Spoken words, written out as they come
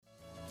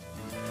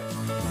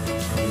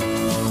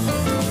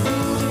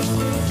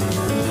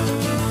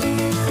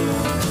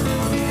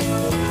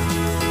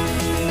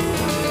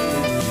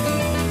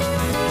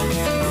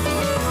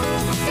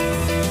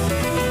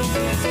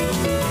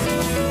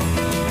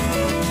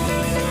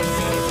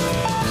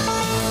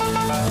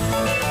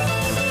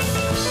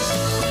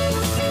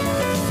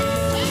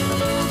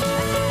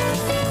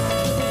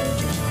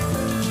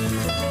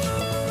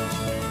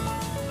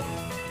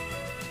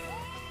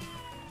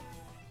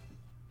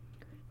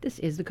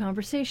is The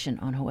Conversation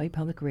on Hawaii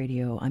Public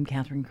Radio. I'm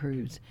Catherine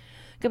Cruz.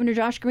 Governor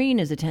Josh Green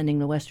is attending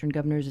the Western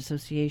Governors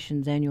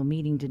Association's annual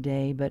meeting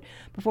today, but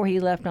before he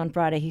left on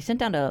Friday, he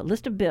sent out a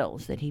list of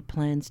bills that he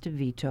plans to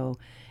veto.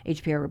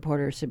 HPR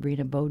reporter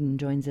Sabrina Bodon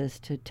joins us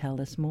to tell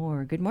us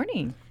more. Good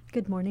morning.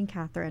 Good morning,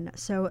 Catherine.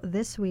 So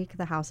this week,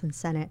 the House and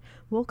Senate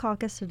will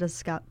caucus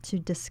to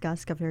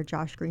discuss Governor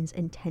Josh Green's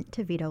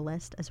intent-to-veto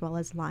list, as well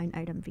as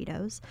line-item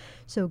vetoes.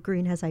 So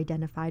Green has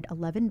identified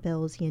 11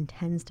 bills he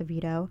intends to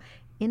veto,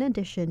 in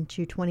addition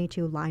to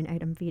 22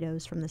 line-item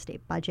vetoes from the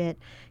state budget.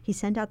 He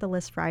sent out the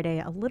list Friday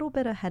a little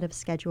bit ahead of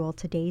schedule.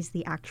 Today's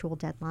the actual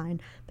deadline,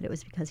 but it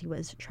was because he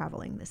was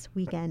traveling this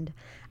weekend.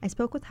 I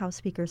spoke with House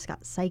Speaker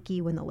Scott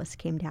Saiki when the list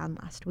came down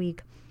last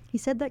week. He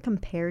said that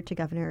compared to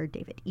Governor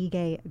David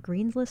Ige,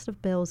 Green's list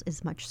of bills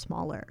is much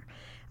smaller.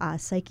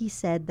 Saiki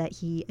said that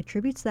he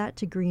attributes that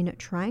to Green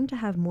trying to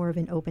have more of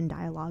an open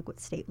dialogue with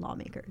state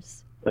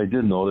lawmakers. I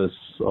did notice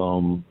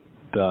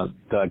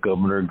that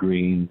Governor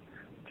Green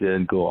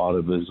did go out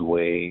of his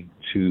way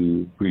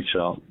to reach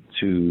out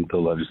to the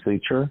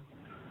legislature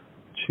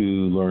to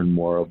learn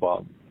more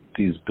about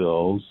these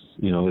bills.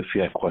 You know, if he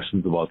had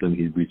questions about them,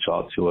 he'd reach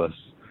out to us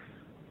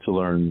to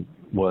learn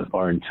what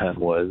our intent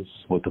was,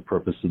 what the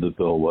purpose of the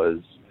bill was.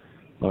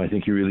 I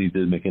think he really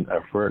did make an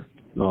effort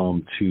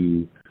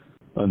to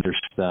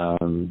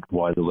understand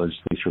why the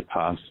legislature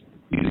passed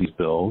these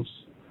bills.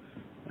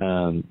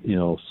 And, you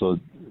know, so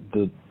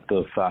the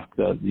fact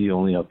that you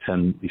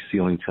see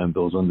only 10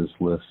 bills on this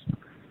list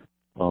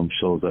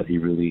shows that he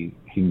really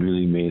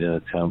made an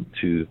attempt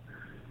to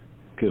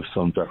give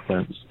some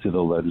deference to the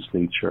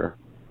legislature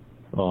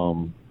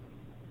in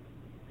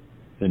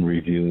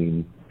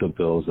reviewing the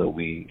bills that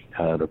we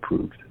had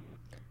approved.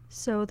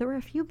 So there were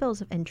a few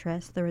bills of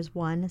interest. There was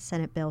one,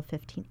 Senate Bill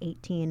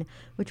 1518,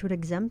 which would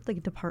exempt the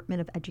Department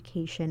of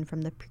Education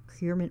from the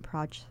procurement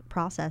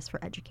process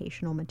for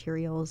educational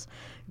materials.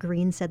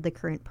 Green said the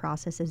current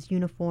process is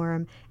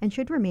uniform and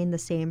should remain the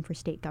same for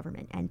state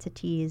government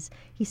entities.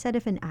 He said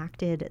if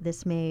enacted,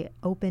 this may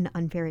open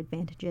unfair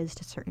advantages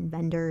to certain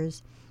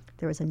vendors.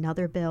 There was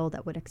another bill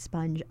that would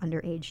expunge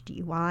underage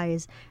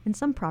DUIs and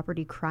some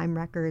property crime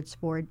records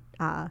for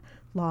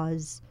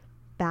laws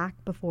back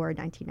before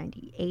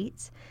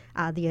 1998.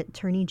 The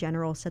Attorney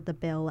General said the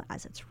bill,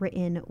 as it's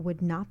written,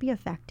 would not be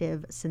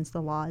effective since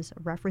the laws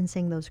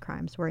referencing those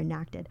crimes were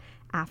enacted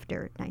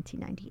after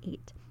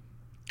 1998.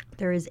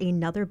 There is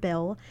another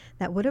bill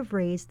that would have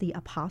raised the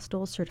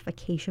apostille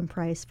certification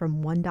price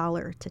from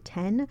 $1 to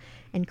 $10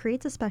 and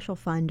creates a special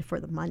fund for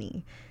the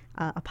money.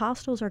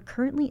 Apostilles are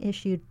currently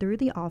issued through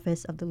the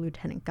Office of the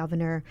Lieutenant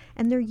Governor,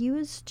 and they're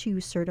used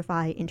to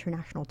certify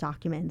international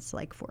documents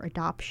like for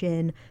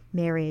adoption,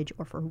 marriage,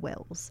 or for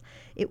wills.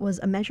 It was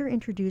a measure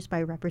introduced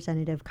by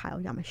Representative Kyle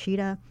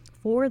Yamashita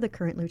for the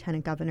current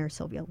Lieutenant Governor,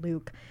 Sylvia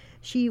Luke.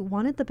 She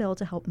wanted the bill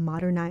to help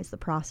modernize the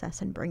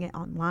process and bring it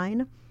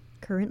online.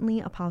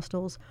 Currently,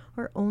 apostilles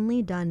are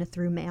only done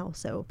through mail,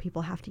 so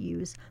people have to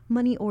use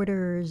money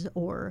orders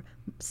or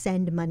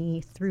send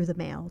money through the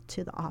mail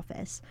to the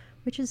office,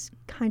 which is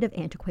kind of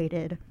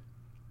antiquated.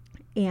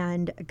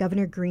 And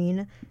Governor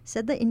Green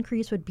said the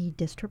increase would be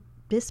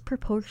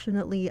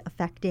disproportionately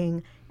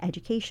affecting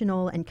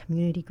educational and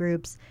community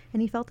groups,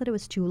 and he felt that it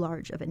was too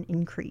large of an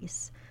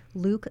increase.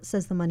 Luke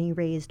says the money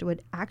raised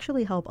would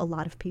actually help a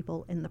lot of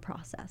people in the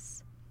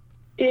process.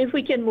 If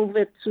we can move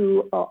it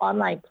to an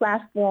online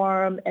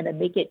platform and then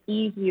make it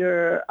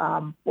easier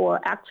for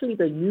actually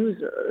the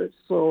users.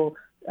 So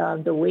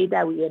the way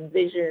that we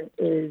envision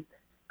is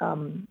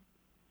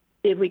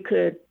if we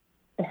could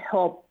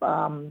help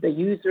the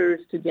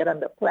users to get on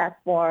the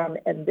platform,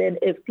 and then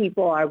if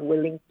people are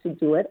willing to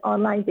do it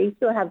online, they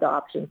still have the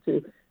option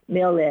to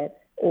mail it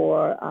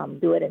or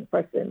do it in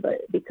person.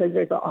 But because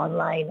there's an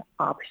online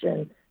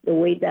option, the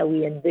way that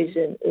we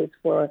envision is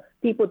for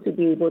people to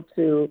be able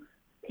to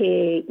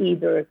pay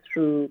either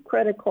through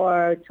credit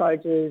card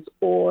charges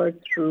or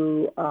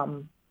through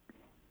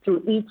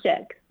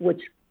e-check,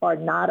 which are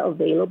not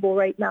available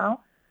right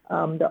now.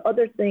 The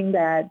other thing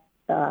that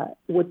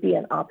would be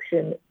an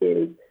option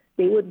is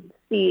they would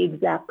see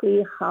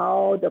exactly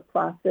how the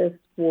process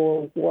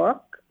will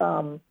work.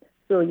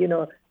 So, you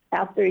know,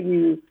 after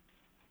you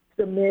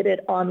submit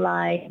it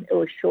online, it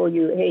will show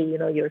you, hey, you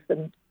know,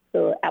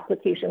 the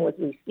application was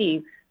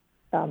received.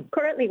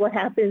 Currently, what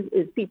happens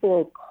is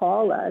people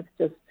call us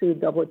just to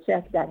double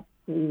check that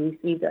we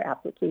received their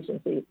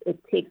application. So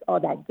it takes all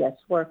that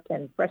guesswork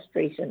and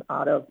frustration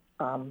out of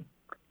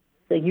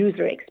the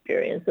user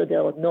experience. So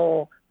they'll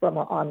know from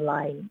an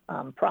online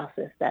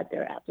process that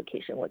their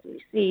application was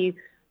received.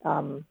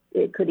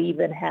 It could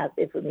even have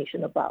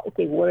information about,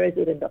 okay, where is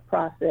it in the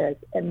process,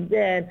 and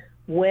then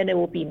when it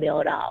will be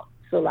mailed out.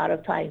 So a lot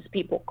of times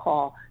people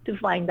call to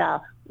find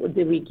out, well,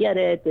 did we get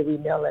it? Did we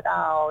mail it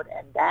out?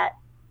 And that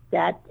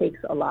takes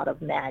a lot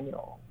of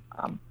manual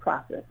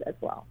process as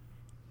well.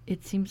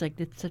 It seems like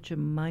it's such a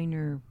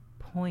minor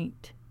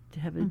point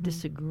to have a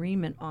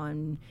disagreement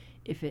on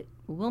if it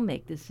will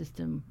make the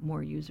system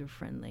more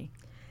user-friendly.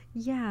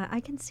 Yeah, I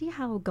can see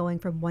how going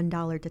from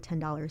 $1 to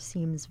 $10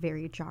 seems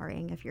very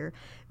jarring if you're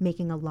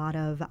making a lot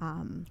of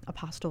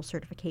apostille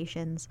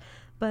certifications.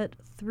 But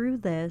through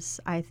this,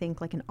 I think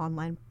like an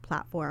online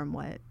platform,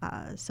 what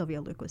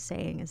Sylvia Luke was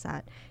saying is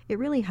that it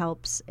really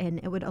helps and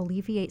it would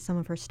alleviate some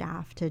of her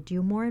staff to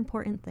do more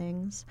important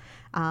things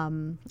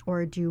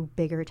or do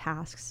bigger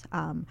tasks.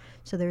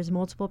 So there's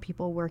multiple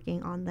people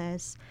working on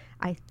this.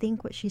 I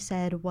think what she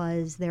said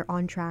was they're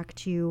on track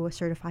to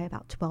certify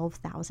about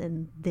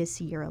 12,000 this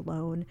year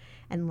alone,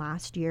 and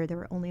last year there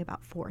were only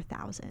about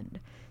 4,000.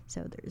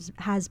 So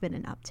has been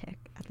an uptick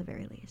at the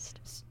very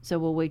least. So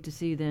we'll wait to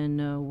see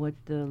then what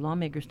the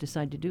lawmakers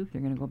decide to do. If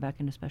they're going to go back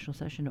into special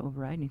session to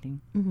override anything.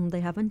 Mm-hmm.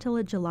 They have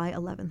until July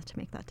 11th to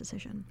make that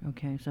decision.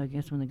 Okay, so I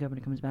guess when the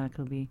governor comes back,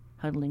 he'll be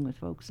huddling with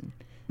folks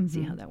and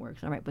see how that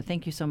works. All right, but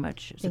thank you so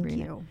much, Sabrina.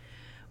 Thank you.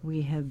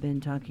 We have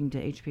been talking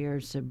to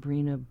HPR's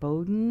Sabrina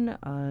Bodon.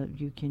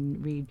 You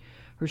can read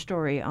her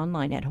story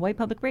online at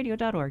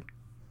hawaiipublicradio.org.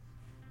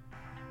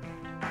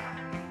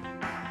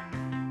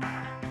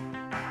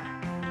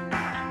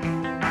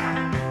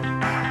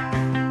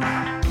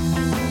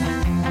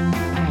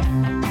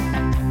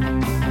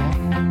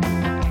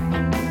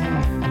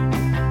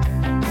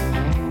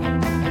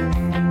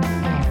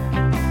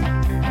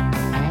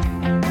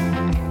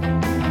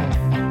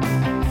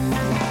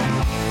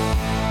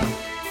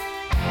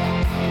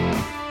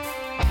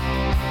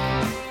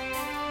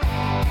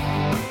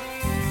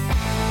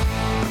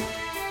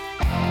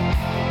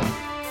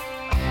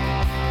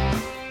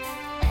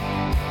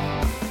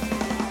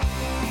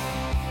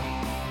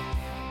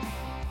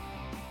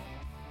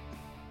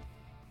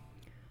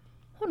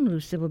 Honolulu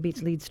Civil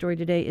Beat's lead story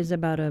today is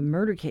about a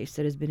murder case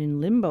that has been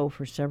in limbo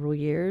for several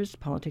years.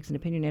 Politics and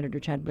opinion editor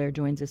Chad Blair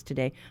joins us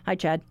today. Hi,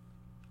 Chad.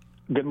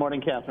 Good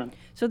morning, Catherine.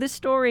 So this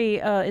story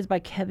is by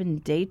Kevin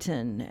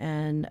Dayton,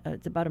 and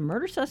it's about a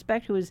murder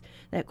suspect who is,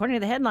 according to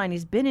the headline,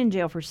 he's been in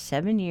jail for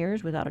 7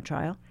 years without a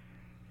trial.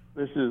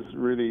 This is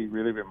really,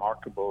 really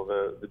remarkable.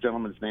 The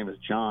gentleman's name is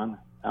John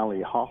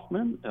Ali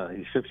Hoffman.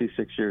 He's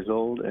 56 years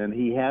old, and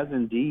he has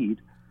indeed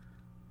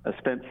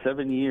spent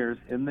 7 years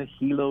in the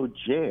Hilo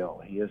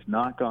jail. He has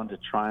not gone to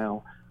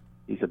trial.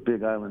 He's a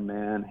Big Island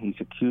man. He's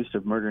accused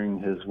of murdering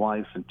his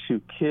wife and 2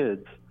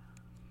 kids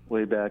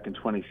way back in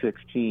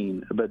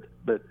 2016. But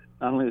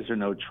not only is there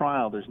no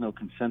trial, there's no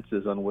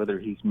consensus on whether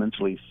he's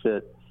mentally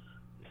fit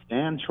to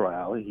stand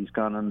trial. He's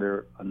gone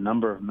under a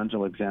number of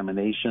mental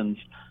examinations.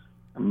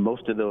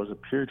 Most of those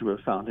appear to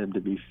have found him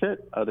to be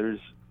fit. Others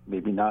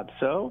maybe not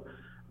so.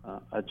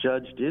 A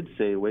judge did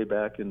say way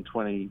back in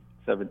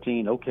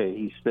 2017, okay,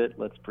 he's fit,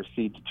 let's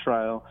proceed to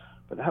trial.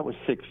 But that was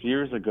 6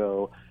 years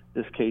ago.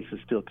 This case is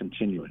still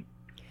continuing.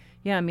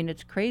 Yeah, I mean,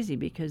 it's crazy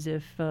because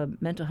if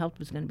mental health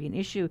was going to be an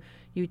issue,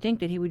 you'd think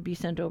that he would be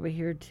sent over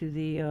here to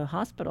the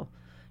hospital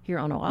here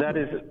on Oahu.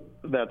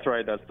 That's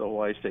right. That's the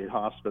Hawaii State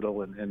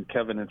Hospital. And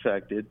Kevin, in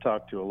fact, did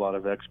talk to a lot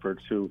of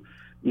experts who,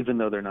 even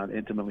though they're not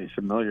intimately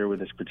familiar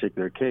with this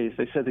particular case,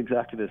 they said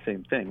exactly the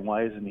same thing.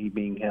 Why isn't he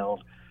being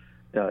held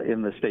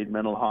in the state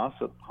mental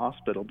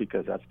hospital?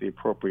 Because that's the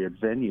appropriate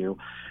venue.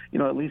 You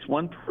know, at least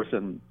one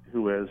person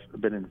who has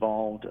been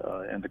involved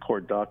in the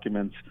court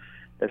documents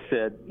has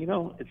said, you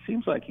know, it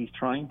seems like he's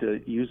trying to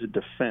use a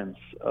defense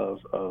of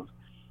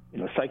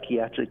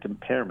psychiatric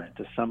impairment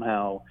to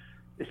somehow,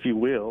 if you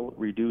will,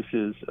 reduce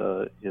his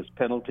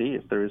penalty,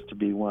 if there is to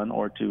be one,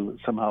 or to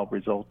somehow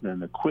result in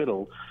an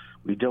acquittal.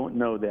 We don't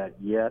know that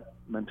yet.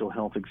 Mental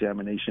health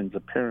examinations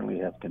apparently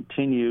have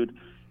continued.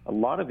 A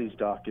lot of these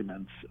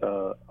documents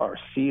are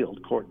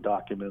sealed court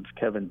documents.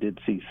 Kevin did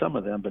see some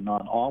of them, but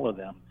not all of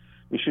them.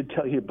 We should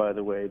tell you, by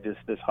the way,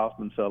 this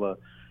Hoffman fella,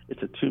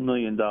 it's a $2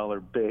 million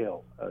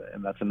bail,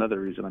 and that's another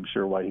reason I'm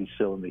sure why he's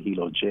still in the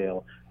Hilo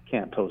jail,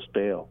 can't post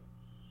bail.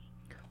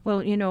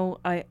 Well, you know,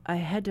 I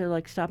had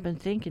to stop and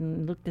think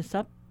and look this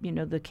up, you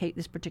know,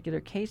 this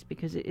particular case,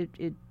 because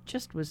it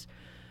just was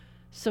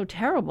so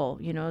terrible,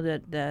 you know,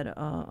 that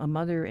a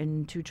mother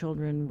and 2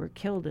 children were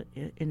killed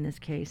in this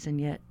case,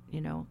 and yet,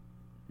 you know,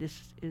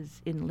 this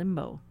is in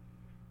limbo.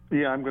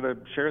 Yeah, I'm going to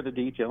share the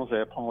details. I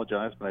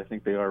apologize, but I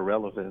think they are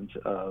relevant.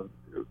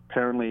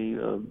 Apparently,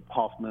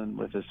 Hoffman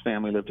with his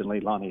family lived in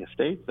Leilani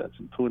Estates. That's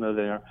in Puna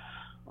there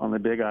on the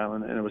Big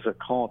Island. And it was a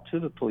call to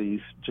the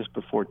police just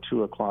before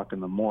 2 o'clock in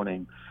the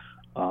morning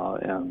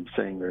and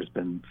saying there's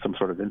been some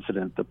sort of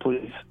incident. The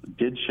police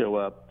did show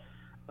up.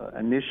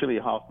 Initially,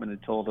 Hoffman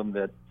had told them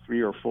that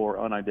 3 or 4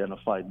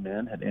 unidentified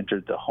men had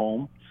entered the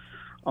home.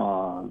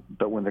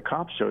 But when the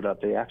cops showed up,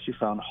 they actually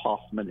found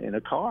Hoffman in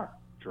a car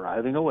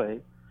driving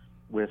away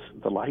with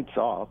the lights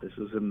off. This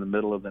was in the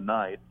middle of the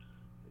night.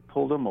 They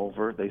pulled him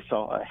over. They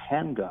saw a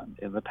handgun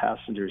in the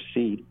passenger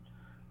seat,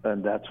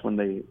 and that's when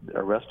they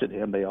arrested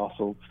him. They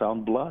also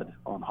found blood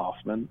on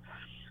Hoffman.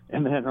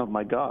 And then, oh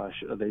my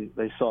gosh,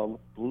 they saw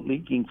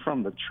leaking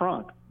from the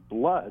trunk,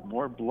 blood,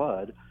 more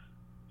blood.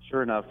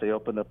 Sure enough, they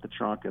opened up the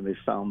trunk and they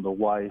found the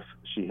wife.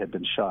 She had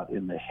been shot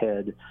in the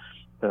head.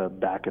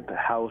 Back at the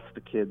house,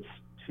 the kids,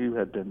 too,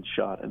 had been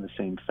shot in the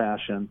same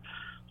fashion.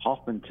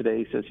 Hoffman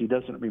today says he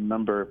doesn't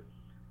remember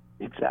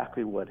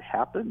exactly what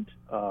happened,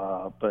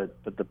 but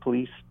the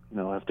police,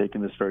 have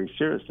taken this very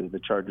seriously. The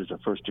charges are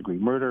first-degree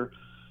murder,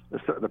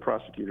 the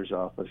prosecutor's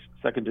office,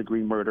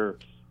 second-degree murder,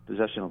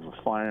 possession of a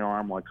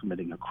firearm while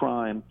committing a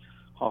crime.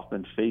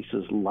 Hoffman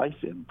faces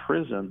life in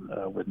prison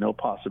with no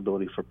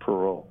possibility for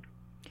parole.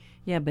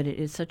 Yeah, but it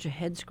is such a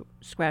head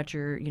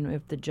scratcher,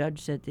 if the judge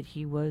said that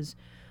he was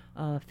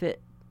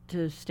fit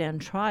to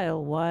stand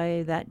trial,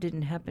 why that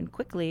didn't happen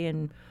quickly.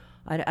 And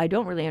I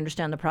don't really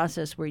understand the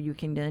process where you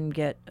can then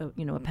get,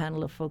 a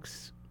panel of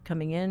folks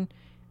coming in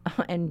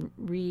and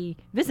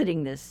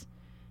revisiting this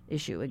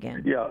issue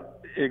again. Yeah,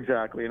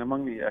 exactly. And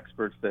among the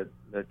experts that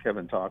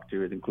Kevin talked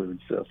to, it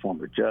includes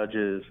former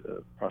judges,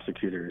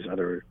 prosecutors,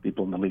 other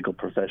people in the legal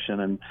profession,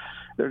 and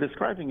they're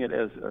describing it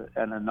as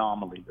an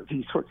anomaly.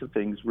 These sorts of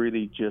things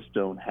really just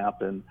don't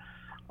happen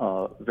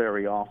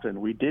very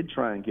often. We did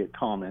try and get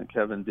comment,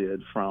 Kevin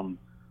did, from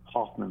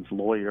Hoffman's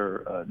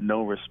lawyer,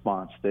 no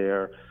response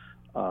there.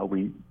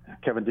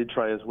 Kevin did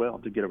try as well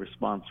to get a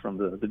response from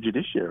the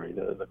judiciary,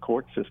 the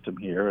court system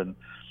here, and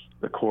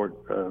the court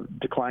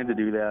declined to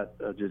do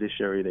that.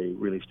 Judiciary, they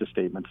released a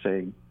statement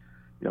saying,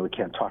 we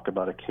can't talk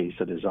about a case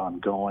that is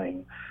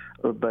ongoing.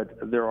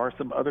 But there are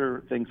some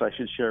other things I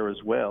should share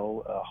as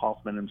well.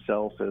 Hoffman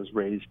himself has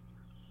raised,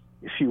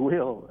 if you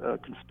will,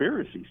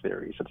 conspiracy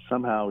theories that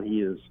somehow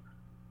he is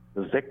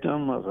the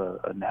victim of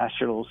a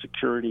national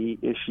security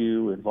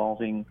issue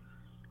involving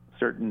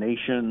certain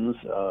nations,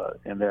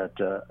 and that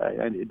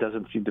it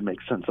doesn't seem to make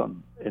sense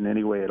in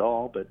any way at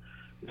all, but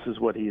this is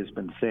what he has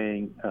been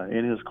saying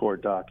in his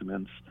court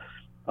documents.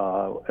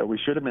 We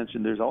should have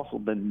mentioned there's also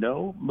been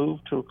no move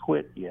to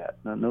acquit yet.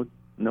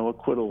 No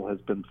acquittal has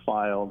been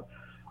filed.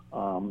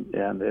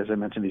 And as I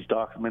mentioned,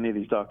 many of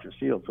these doctors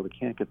sealed, so we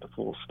can't get the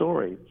full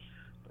story.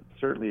 But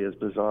certainly is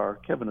bizarre.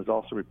 Kevin has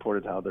also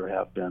reported how there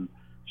have been,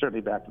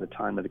 certainly back at the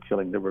time of the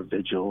killing, there were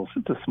vigils.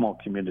 It's a small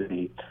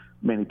community,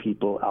 many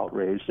people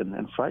outraged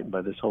and frightened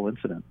by this whole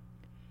incident.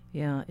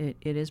 Yeah, it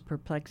is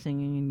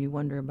perplexing, and you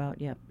wonder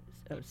about,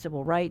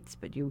 civil rights,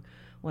 but you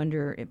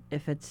wonder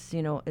if it's,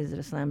 is it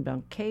a slam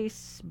dunk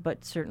case?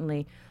 But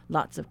certainly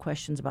lots of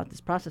questions about this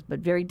process, but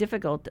very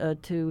difficult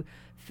to,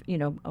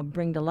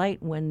 bring to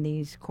light when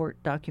these court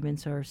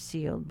documents are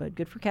sealed. But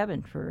good for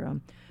Kevin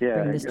for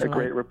bringing this to light.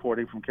 Great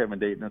reporting from Kevin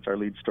Dayton. That's our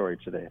lead story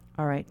today.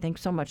 All right.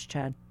 Thanks so much,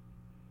 Chad.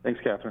 Thanks,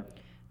 Catherine.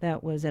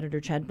 That was Editor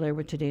Chad Blair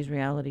with today's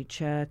Reality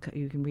Check.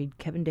 You can read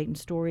Kevin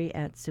Dayton's story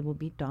at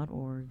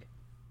civilbeat.org.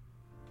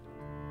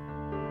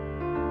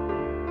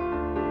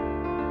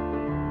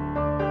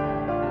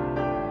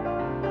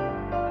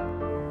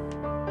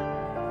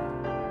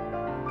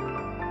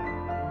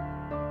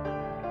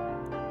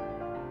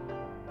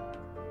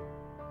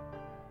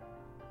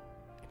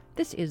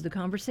 This is The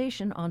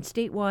Conversation on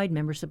statewide,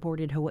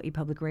 member-supported Hawaii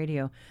Public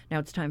Radio. Now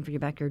it's time for your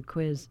backyard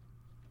quiz.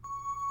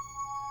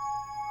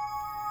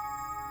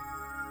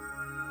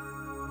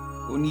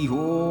 Oni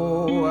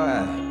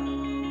hoa,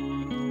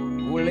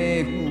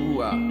 ole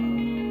hua,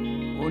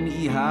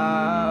 oni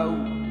hau,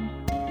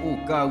 o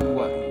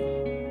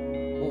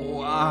Kauaʻi,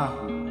 o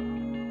Ahu,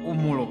 o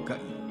Molokai,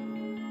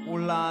 o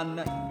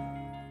Lanai,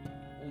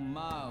 o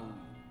Mau,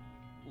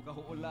 o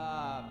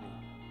Kahoʻolawe,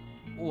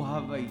 o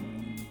Hawaii.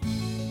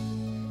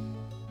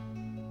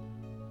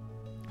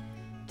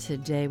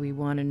 Today we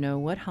want to know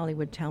what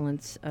Hollywood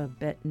talents of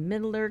Bette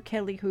Midler,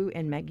 Kelly Hu,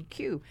 and Maggie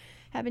Q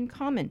have in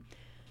common.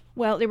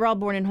 Well, they were all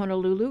born in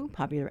Honolulu.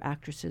 Popular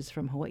actresses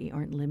from Hawaii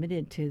aren't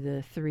limited to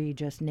the three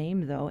just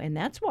named, though, and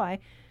that's why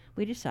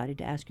we decided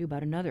to ask you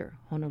about another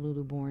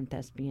Honolulu-born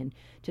thespian.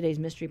 Today's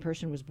mystery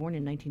person was born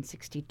in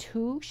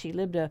 1962. She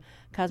lived a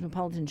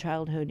cosmopolitan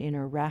childhood in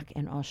Iraq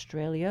and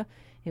Australia.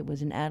 It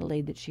was in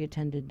Adelaide that she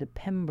attended the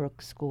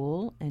Pembroke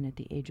School, and at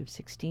the age of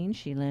 16,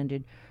 she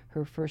landed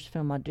her first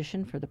film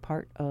audition for the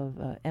part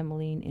of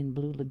Emmeline in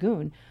Blue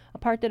Lagoon, a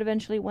part that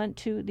eventually went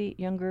to the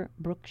younger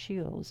Brooke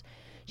Shields.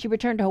 She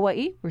returned to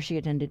Hawaii, where she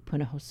attended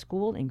Punahou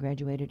School and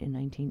graduated in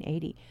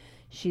 1980.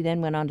 She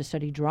then went on to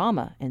study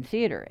drama and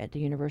theater at the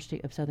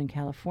University of Southern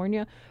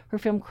California. Her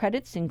film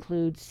credits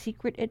include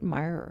Secret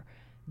Admirer,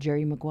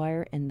 Jerry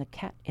Maguire, and The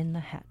Cat in the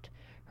Hat.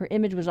 Her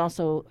image was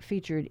also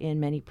featured in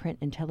many print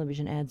and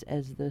television ads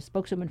as the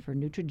spokeswoman for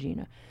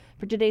Neutrogena.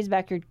 For today's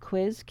backyard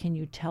quiz, can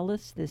you tell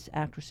us this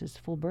actress's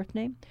full birth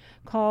name?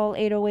 Call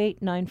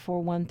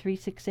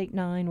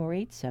 808-941-3689 or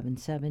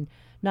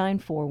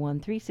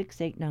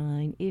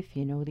 877-941-3689 if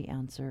you know the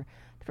answer.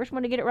 The first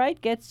one to get it right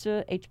gets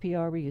a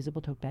HPR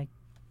reusable tote bag.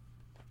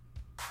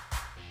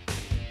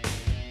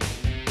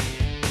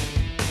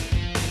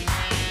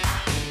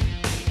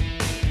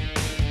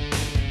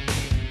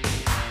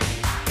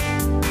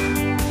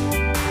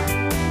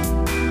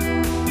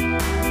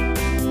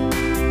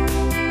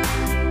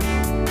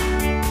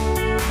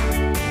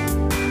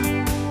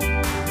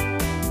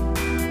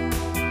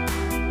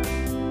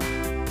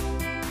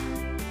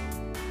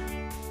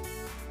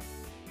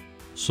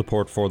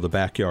 Support for the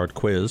Backyard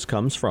Quiz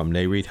comes from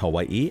NAREIT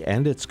Hawaii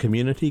and its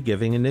Community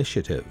Giving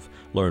Initiative.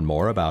 Learn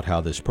more about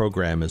how this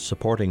program is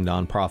supporting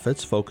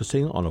nonprofits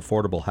focusing on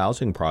affordable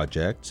housing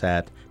projects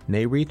at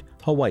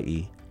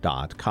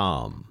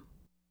nareithawaii.com.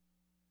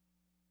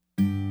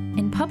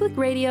 public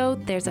radio,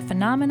 there's a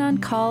phenomenon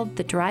called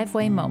the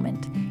driveway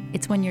moment.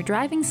 It's when you're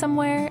driving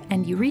somewhere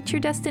and you reach your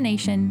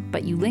destination,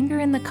 but you linger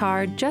in the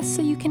car just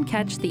so you can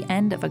catch the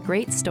end of a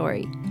great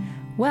story.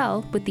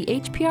 Well, with the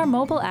HPR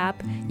mobile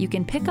app, you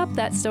can pick up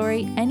that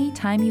story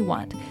anytime you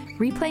want,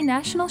 replay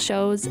national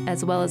shows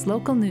as well as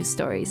local news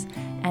stories,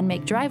 and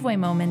make driveway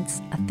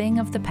moments a thing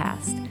of the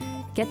past.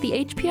 Get the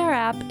HPR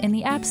app in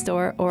the App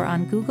Store or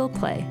on Google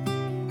Play.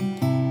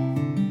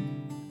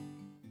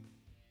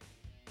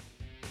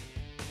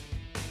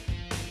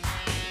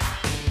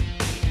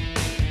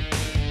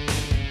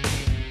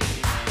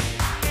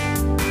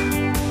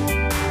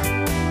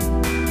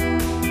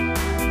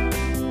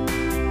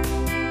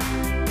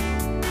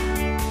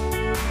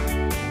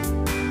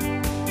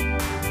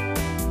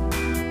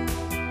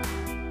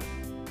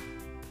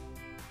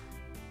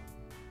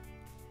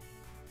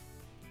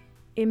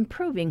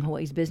 Improving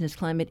Hawaii's business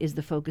climate is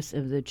the focus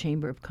of the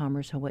Chamber of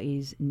Commerce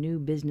Hawaii's new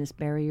Business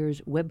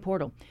Barriers web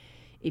portal.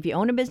 If you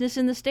own a business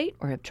in the state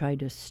or have tried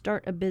to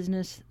start a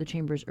business, the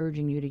Chamber is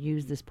urging you to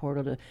use this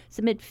portal to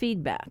submit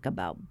feedback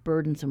about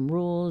burdensome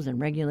rules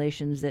and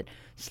regulations that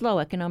slow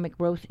economic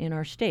growth in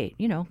our state.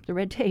 You know, the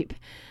red tape.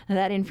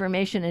 That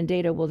information and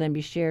data will then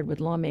be shared with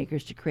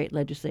lawmakers to create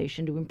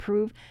legislation to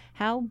improve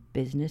how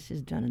business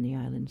is done in the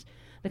islands.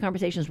 The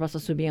Conversation's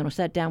Russell Subiano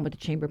sat down with the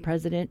Chamber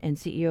President and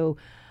CEO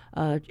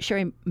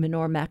Sherry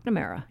Minor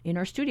McNamara in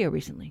our studio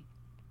recently.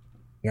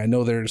 I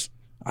know there's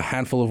a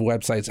handful of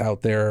websites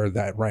out there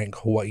that rank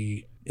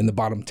Hawaii in the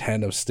bottom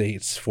 10 of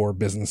states for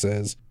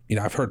businesses. You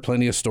know, I've heard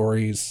plenty of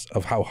stories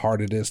of how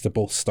hard it is to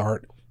both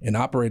start and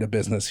operate a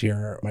business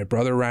here. My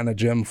brother ran a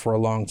gym for a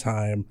long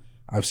time.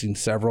 I've seen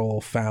several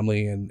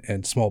family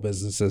and small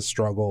businesses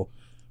struggle.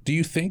 Do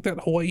you think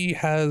that Hawaii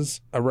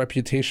has a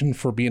reputation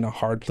for being a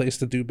hard place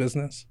to do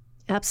business?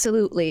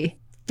 Absolutely.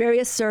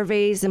 Various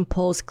surveys and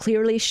polls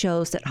clearly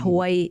shows that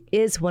Hawaii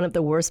is one of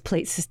the worst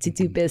places to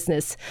do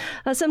business.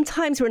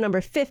 Sometimes we're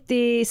number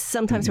 50,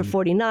 sometimes we're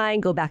 49,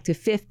 go back to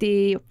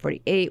 50,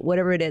 48,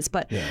 whatever it is.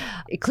 But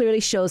it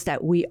clearly shows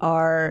that we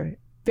are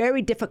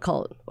very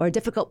difficult or a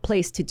difficult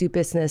place to do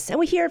business. And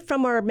we hear it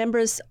from our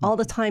members all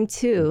the time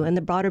too, and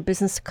the broader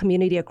business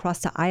community across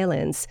the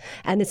islands.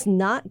 And it's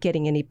not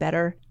getting any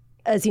better.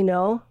 As you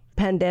know,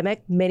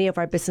 pandemic, many of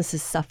our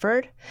businesses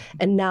suffered.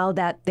 And now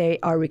that they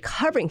are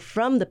recovering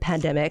from the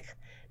pandemic,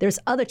 there's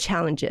other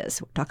challenges.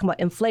 We're talking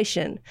about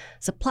inflation,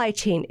 supply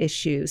chain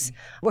issues,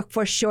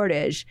 workforce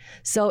shortage.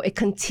 So it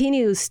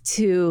continues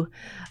to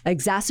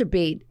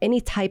exacerbate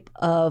any type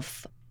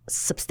of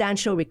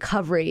substantial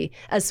recovery,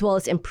 as well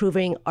as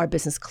improving our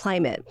business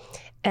climate.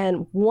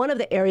 And one of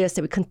the areas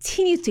that we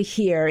continue to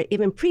hear,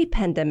 even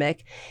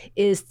pre-pandemic,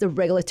 is the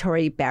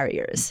regulatory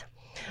barriers.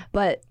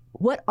 But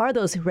what are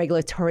those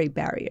regulatory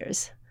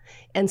barriers?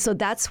 And so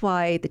that's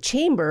why the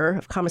Chamber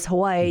of Commerce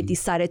Hawaii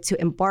decided to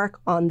embark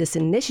on this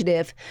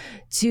initiative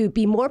to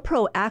be more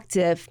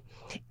proactive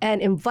and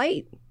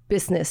invite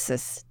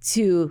businesses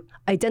to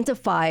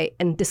identify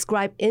and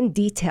describe in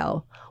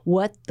detail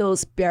what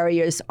those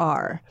barriers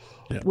are,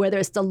 whether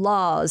it's the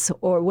laws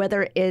or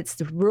whether it's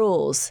the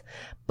rules.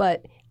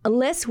 But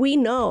unless we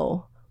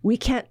know, we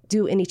can't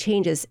do any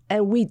changes.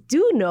 And we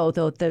do know,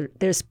 though, that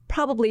there's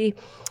probably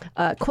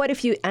quite a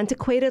few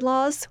antiquated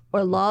laws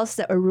or laws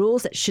that are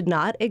rules that should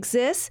not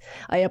exist.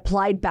 I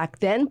applied back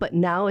then, but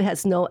now it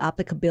has no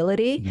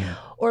applicability,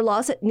 or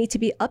laws that need to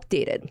be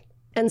updated.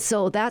 And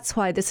so that's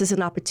why this is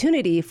an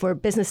opportunity for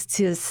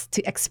businesses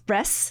to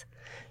express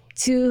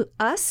to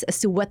us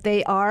as to what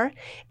they are.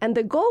 And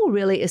the goal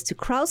really is to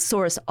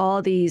crowdsource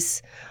all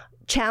these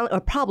challenges or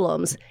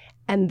problems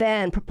and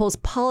then propose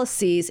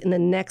policies in the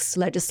next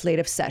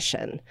legislative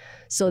session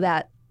so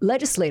that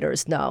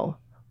legislators know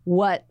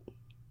what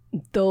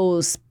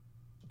those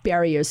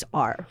barriers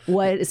are.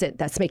 What is it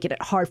that's making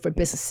it hard for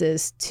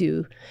businesses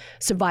to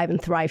survive and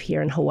thrive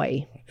here in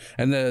Hawaii?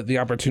 And the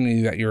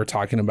opportunity that you're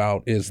talking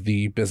about is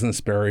the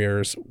Business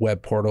Barriers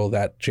web portal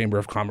that Chamber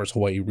of Commerce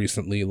Hawaii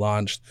recently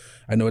launched.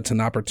 I know it's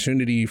an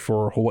opportunity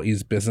for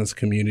Hawaii's business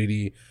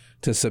community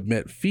to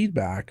submit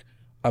feedback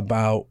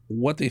about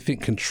what they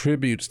think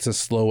contributes to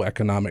slow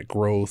economic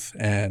growth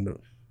and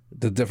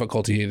the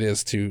difficulty it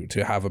is to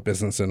have a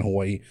business in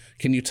Hawaii.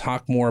 Can you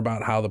talk more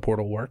about how the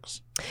portal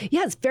works?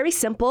 Yeah, it's very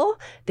simple.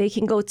 They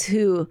can go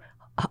to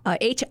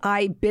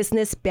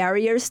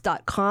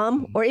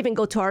hibusinessbarriers.com or even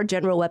go to our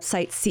general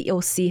website,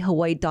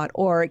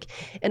 cochawaii.org.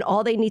 And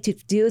all they need to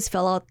do is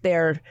fill out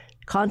their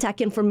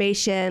contact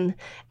information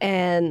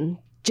and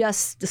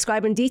just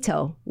describe in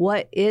detail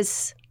what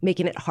is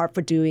making it hard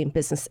for doing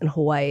business in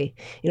Hawaii.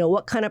 You know,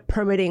 what kind of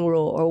permitting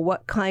rule or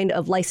what kind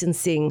of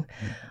licensing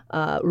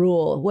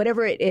rule,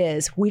 whatever it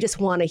is, we just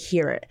want to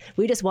hear it.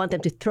 We just want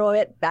them to throw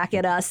it back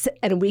at us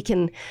and we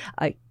can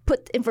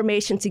put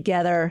information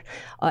together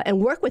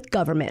and work with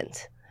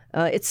government.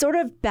 It's sort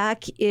of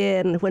back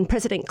in when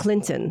President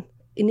Clinton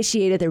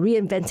initiated the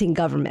Reinventing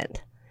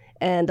Government.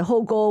 And the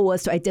whole goal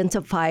was to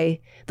identify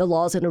the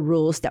laws and the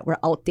rules that were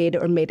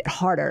outdated or made it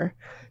harder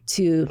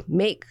to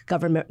make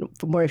government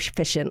more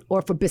efficient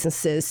or for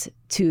businesses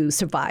to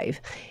survive.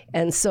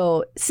 And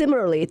so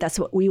similarly, that's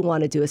what we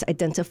want to do, is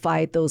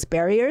identify those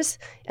barriers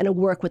and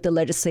work with the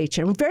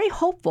legislature. I'm very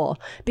hopeful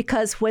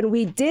because when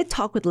we did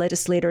talk with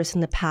legislators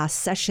in the past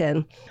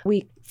session,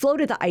 we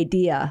floated the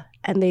idea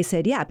and they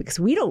said, yeah, because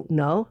we don't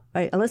know,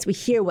 right? Unless we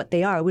hear what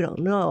they are, we don't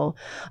know.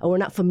 Or we're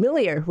not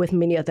familiar with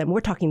many of them.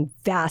 We're talking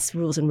vast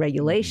rules and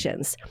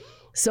regulations.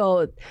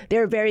 So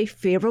they're very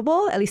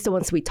favorable, at least the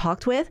ones we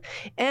talked with.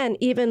 And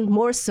even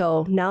more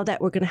so, now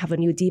that we're going to have a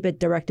new DBID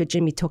director,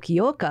 Jimmy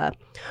Tokioka,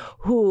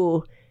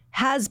 who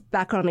has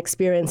background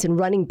experience in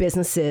running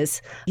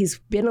businesses. He's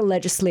been a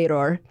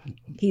legislator.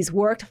 He's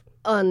worked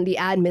on the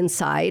admin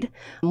side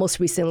most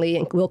recently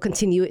and will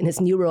continue in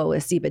his new role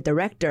as DBID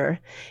director.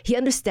 He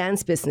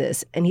understands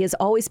business and he has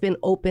always been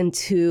open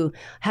to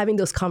having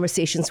those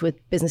conversations with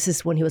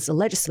businesses when he was a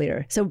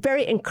legislator. So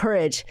very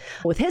encouraged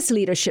with his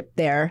leadership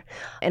there.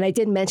 And I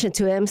did mention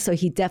to him, so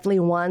he definitely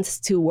wants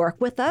to work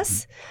with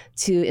us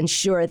to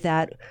ensure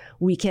that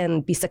we can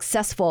be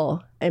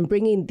successful in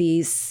bringing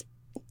these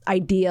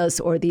ideas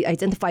or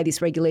identify these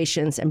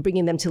regulations and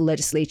bringing them to the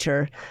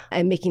legislature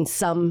and making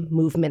some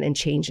movement and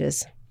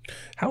changes.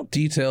 How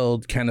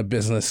detailed can a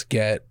business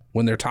get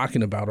when they're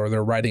talking about or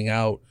they're writing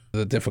out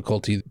the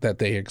difficulty that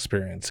they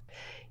experience?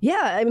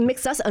 Yeah, it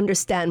makes us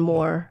understand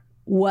more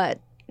what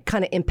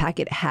kind of impact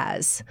it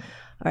has.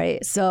 All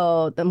right,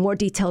 so the more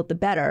detailed, the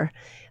better.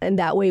 And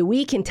that way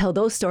we can tell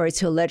those stories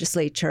to a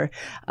legislature.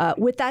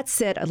 With that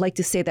said, I'd like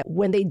to say that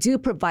when they do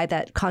provide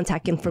that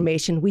contact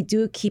information, we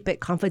do keep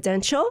it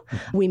confidential.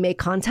 We may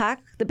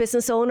contact the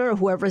business owner or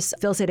whoever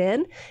fills it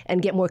in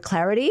and get more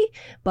clarity,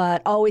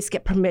 but always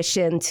get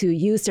permission to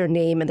use their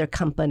name and their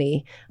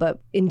company.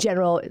 But in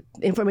general,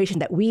 information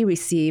that we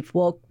receive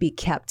will be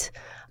kept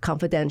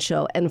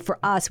confidential. And for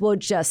us, we'll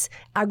just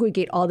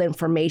aggregate all the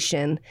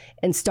information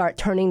and start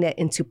turning that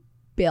into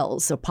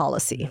bills or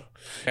policy.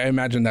 I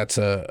imagine that's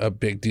a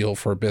big deal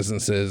for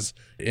businesses.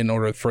 In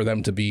order for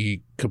them to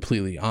be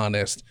completely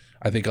honest,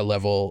 I think a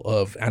level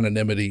of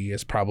anonymity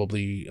is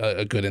probably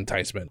a good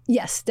enticement.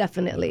 Yes,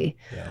 definitely.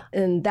 Yeah.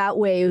 And that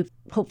way,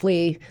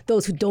 hopefully,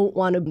 those who don't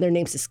want their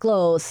names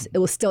disclosed, it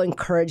will still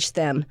encourage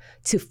them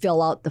to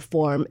fill out the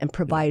form and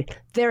provide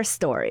their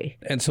story.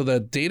 And so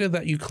the data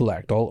that you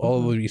collect,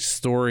 all of these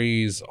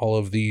stories, all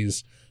of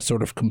these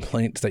sort of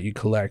complaints that you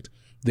collect,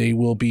 they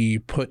will be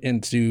put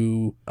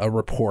into a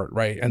report,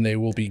 right? And they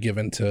will be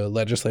given to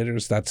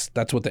legislators. That's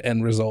what the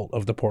end result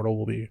of the portal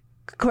will be.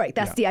 Correct.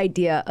 That's the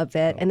idea of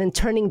it. And then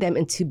turning them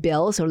into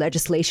bills or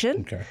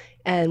legislation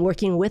and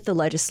working with the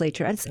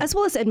legislature as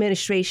well as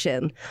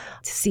administration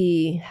to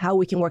see how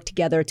we can work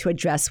together to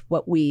address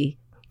what we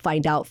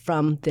find out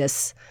from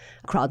this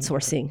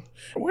crowdsourcing.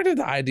 Where did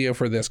the idea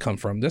for this come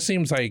from? This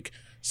seems like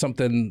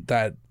something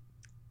that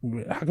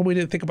how come we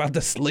didn't think about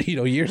this,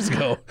 years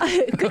ago?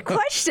 Good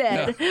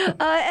question.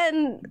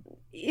 And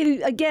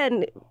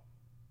again,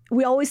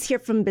 we always hear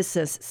from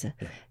businesses.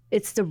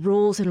 It's the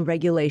rules and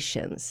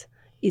regulations.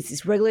 It's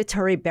these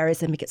regulatory barriers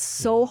that make it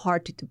so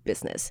hard to do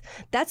business.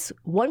 That's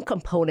one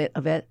component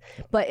of it,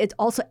 but it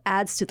also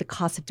adds to the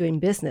cost of doing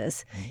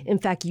business. In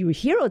fact,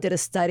 UHERO did a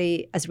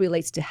study as it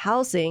relates to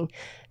housing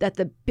that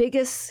the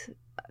biggest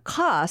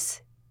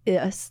cost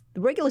is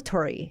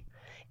regulatory.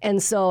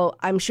 And so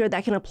I'm sure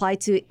that can apply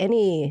to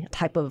any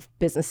type of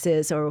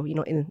businesses or,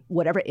 in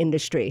whatever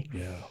industry.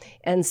 Yeah.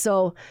 And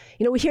so,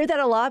 we hear that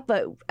a lot,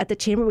 but at the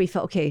chamber we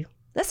felt, okay,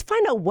 let's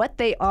find out what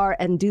they are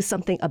and do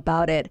something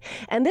about it.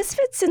 And this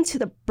fits into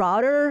the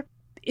broader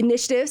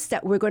initiatives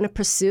that we're going to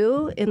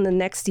pursue in the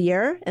next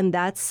year. And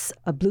that's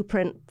a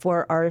blueprint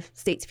for our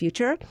state's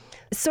future.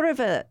 It's sort of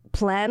a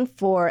plan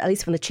for, at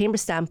least from the chamber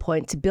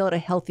standpoint, to build a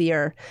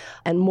healthier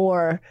and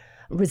more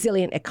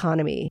resilient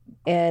economy.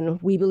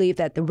 And we believe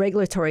that the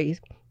regulatory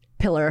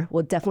pillar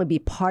will definitely be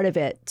part of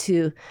it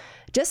to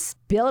just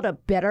build a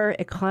better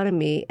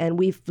economy. And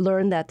we've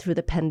learned that through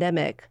the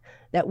pandemic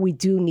that we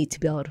do need to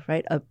build,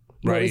 a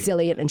more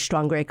resilient and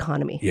stronger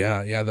economy.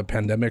 Yeah. The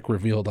pandemic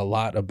revealed a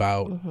lot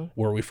about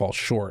where we fall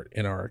short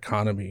in our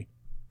economy.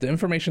 The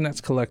information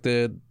that's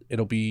collected,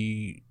 it'll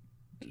be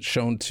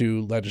shown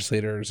to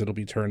legislators. It'll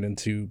be turned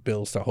into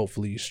bills to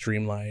hopefully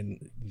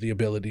streamline the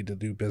ability to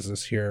do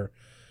business here.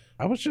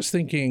 I was just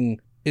thinking,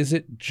 is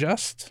it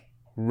just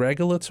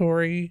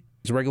regulatory?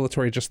 Is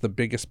regulatory just the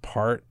biggest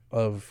part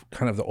of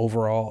kind of the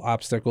overall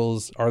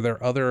obstacles? Are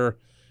there other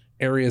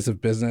areas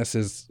of business?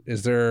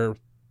 Is there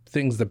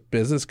things the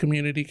business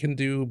community can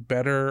do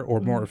better or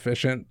more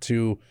efficient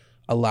to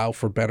allow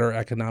for better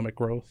economic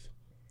growth?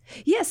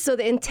 Yes. So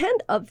the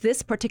intent of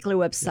this particular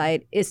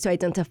website is to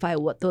identify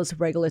what those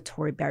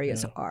regulatory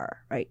barriers are,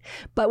 right?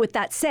 But with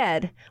that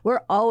said,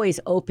 we're always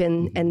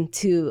open and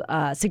to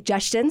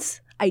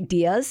suggestions,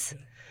 ideas.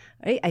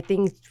 Right? I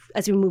think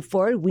as we move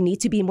forward, we need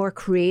to be more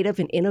creative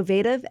and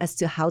innovative as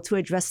to how to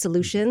address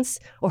solutions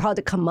or how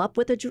to come up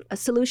with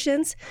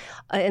solutions.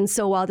 And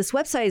so while this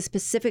website is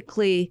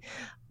specifically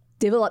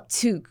developed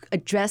to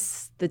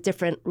address the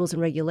different rules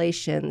and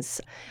regulations,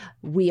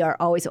 we are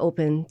always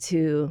open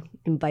to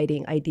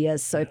inviting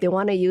ideas. So if they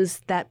want to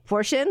use that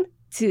portion,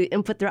 to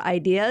input their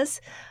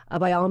ideas,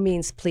 by all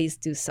means, please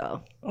do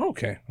so.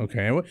 Okay.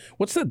 And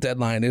what's the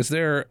deadline? Is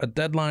there a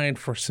deadline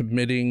for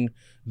submitting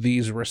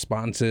these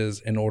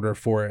responses in order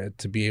for it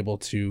to be able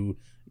to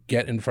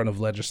get in front of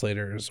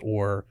legislators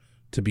or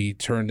to be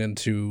turned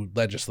into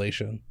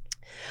legislation?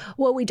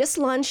 Well, we just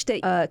launched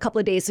it a couple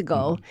of days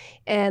ago,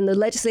 and the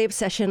legislative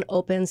session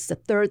opens the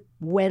third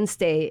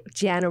Wednesday of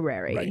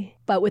January. Right.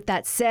 But with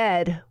that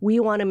said, we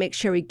want to make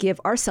sure we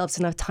give ourselves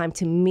enough time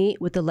to meet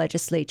with the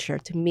legislature,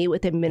 to meet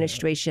with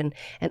administration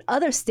and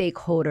other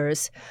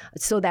stakeholders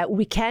so that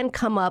we can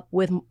come up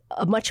with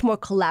a much more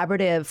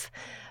collaborative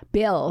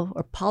bill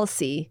or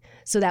policy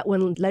so that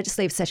when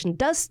legislative session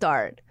does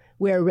start,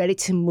 we're ready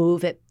to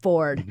move it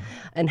forward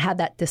and have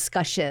that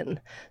discussion.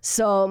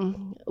 So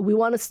we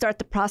want to start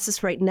the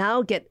process right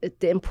now, get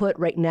the input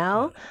right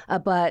now,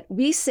 but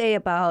we say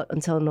about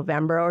until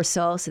November or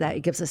so that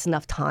it gives us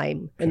enough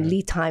time and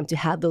lead time to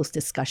have those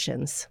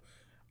discussions.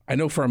 I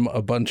know from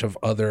a bunch of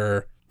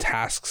other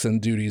tasks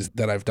and duties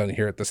that I've done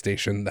here at the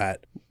station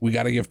that we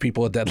got to give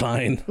people a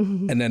deadline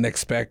and then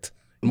expect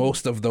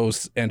most of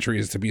those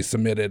entries to be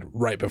submitted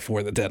right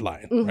before the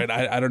deadline, right?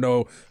 I don't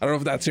know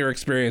if that's your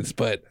experience,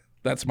 but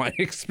that's my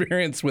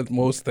experience with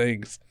most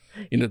things,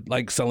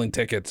 like selling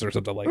tickets or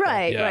something like that.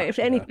 Right. If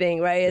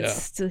anything, right?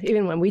 It's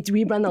even when we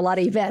run a lot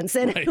of events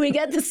and we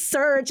get the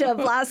surge of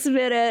last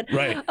minute.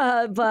 Right.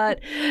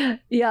 But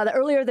the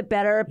earlier the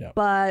better. Yeah.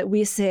 But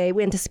we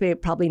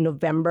anticipate probably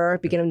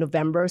beginning of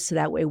November, so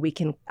that way we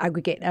can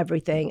aggregate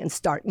everything and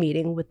start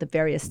meeting with the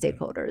various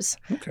stakeholders.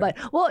 Okay. But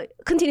we'll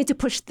continue to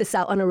push this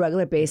out on a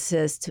regular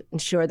basis to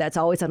ensure that's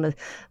always on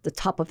the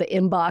top of the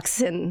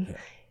inbox and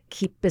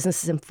keep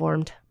businesses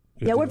informed.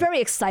 Yeah, we're very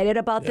excited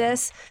about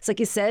this. It's like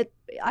you said,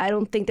 I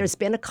don't think there's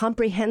been a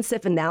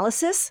comprehensive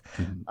analysis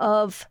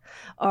of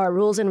our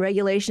rules and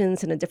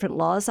regulations and the different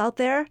laws out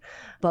there,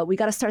 but we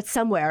got to start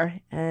somewhere.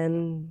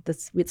 And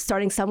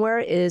starting somewhere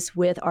is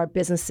with our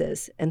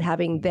businesses and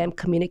having them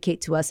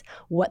communicate to us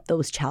what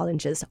those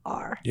challenges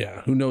are.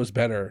 Yeah, who knows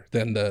better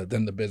than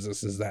the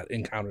businesses that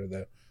encounter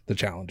the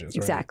challenges, right?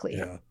 Exactly.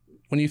 Yeah.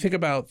 When you think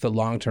about the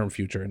long-term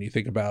future and you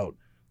think about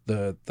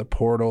the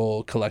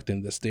portal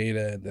collecting this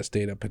data and this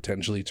data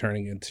potentially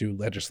turning into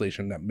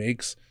legislation that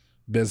makes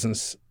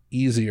business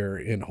easier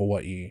in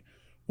Hawaii,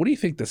 what do you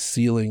think the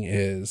ceiling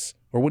is,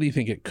 or what do you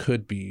think it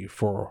could be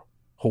for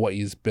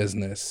Hawaii's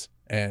business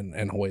and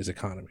Hawaii's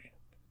economy?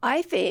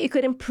 I think it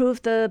could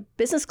improve the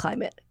business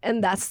climate,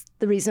 and that's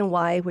the reason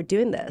why we're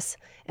doing this.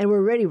 And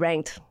we're already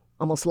ranked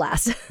almost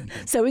last.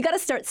 So we got to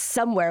start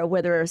somewhere,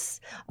 whether it's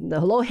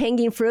the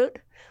low-hanging fruit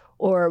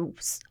or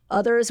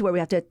others where we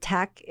have to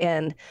attack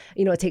and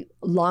take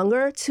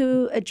longer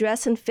to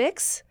address and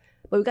fix.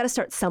 But we've got to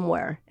start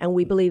somewhere. And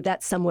we believe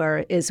that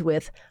somewhere is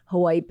with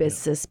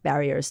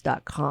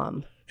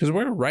HawaiiBusinessBarriers.com. Because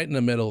we're right in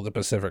the middle of the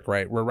Pacific,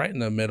 right? We're right in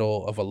the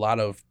middle of a lot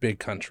of big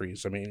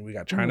countries. I mean, we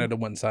got China to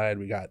one side,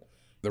 we got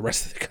the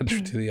rest of the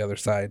country to the other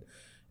side.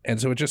 And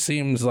so it just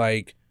seems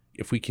like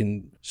if we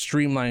can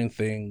streamline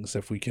things,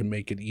 if we can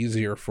make it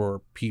easier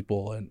for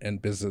people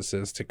and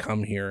businesses to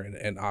come here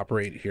and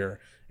operate here,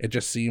 it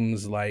just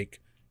seems like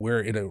we're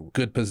in a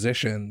good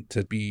position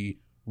to be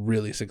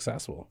really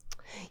successful.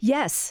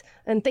 Yes,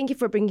 and thank you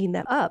for bringing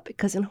that up,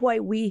 because in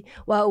Hawaii,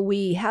 while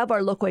we have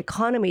our local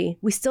economy,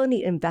 we still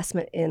need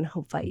investment in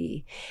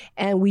Hawaii.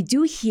 And we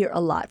do hear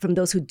a lot from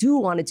those who do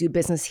want to do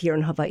business here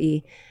in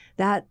Hawaii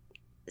that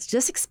it's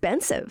just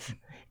expensive.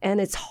 And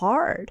it's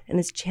hard and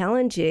it's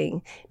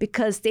challenging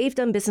because they've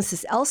done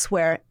businesses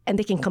elsewhere and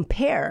they can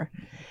compare.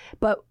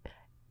 But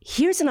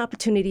here's an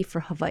opportunity for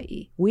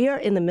Hawaii. We are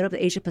in the middle of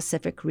the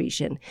Asia-Pacific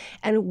region,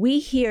 and we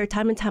hear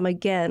time and time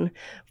again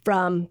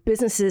from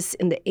businesses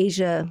in the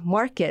Asia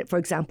market, for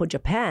example,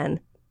 Japan,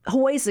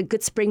 Hawaii is a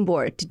good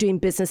springboard to doing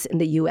business in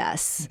the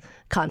U.S.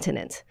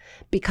 continent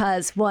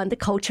because, one, the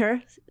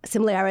culture,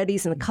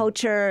 similarities in the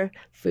culture,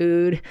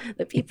 food,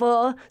 the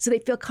people, so they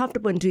feel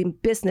comfortable in doing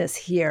business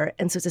here.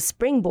 And so it's a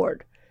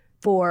springboard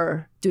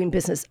for doing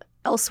business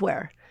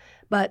elsewhere.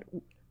 But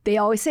they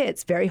always say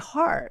it's very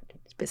hard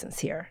business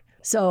here.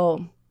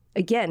 So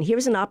again,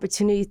 here's an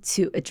opportunity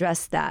to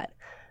address that.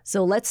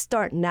 So let's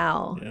start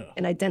now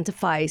and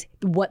identify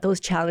what those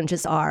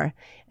challenges are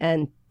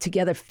and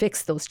together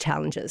fix those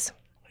challenges.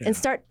 And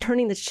start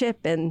turning the ship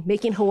and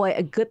making Hawaii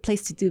a good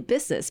place to do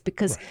business,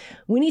 because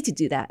we need to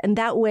do that. And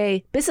that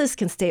way, business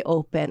can stay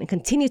open and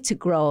continue to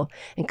grow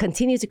and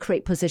continue to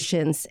create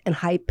positions and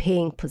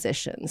high-paying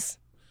positions.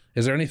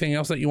 Is there anything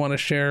else that you want to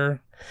share?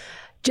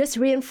 Just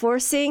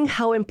reinforcing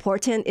how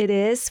important it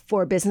is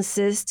for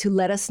businesses to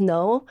let us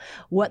know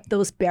what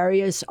those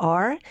barriers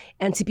are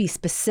and to be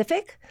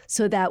specific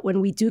so that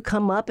when we do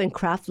come up and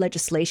craft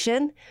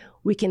legislation,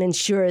 we can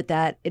ensure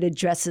that it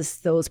addresses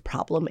those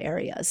problem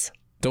areas.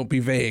 Don't be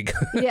vague.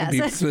 Yes.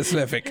 Be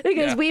specific.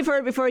 Because we've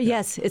heard before,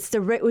 yes, it's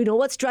we know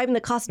what's driving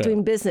the cost of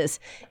doing business.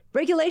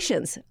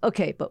 Regulations.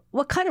 Okay, but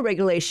what kind of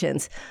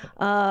regulations?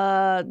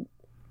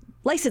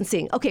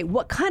 Licensing. Okay,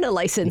 what kind of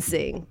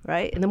licensing,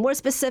 right? And the more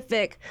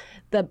specific,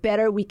 the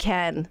better we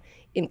can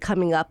in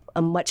coming up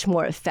a much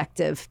more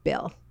effective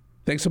bill.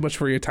 Thanks so much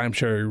for your time,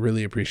 Sherry.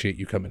 Really appreciate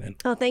you coming in.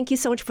 Oh, thank you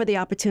so much for the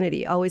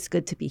opportunity. Always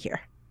good to be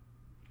here.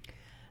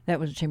 That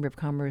was the Chamber of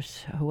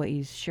Commerce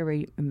Hawaii's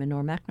Sherry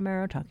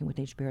Minor-McNamara talking with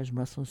HBR's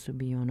Russell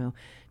Subiono.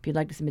 If you'd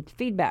like to submit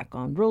feedback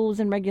on rules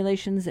and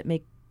regulations that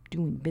make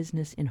doing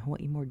business in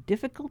Hawaii more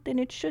difficult than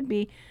it should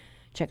be,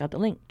 check out the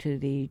link to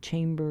the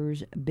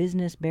Chamber's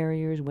Business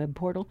Barriers web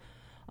portal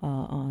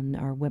on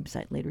our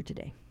website later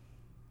today.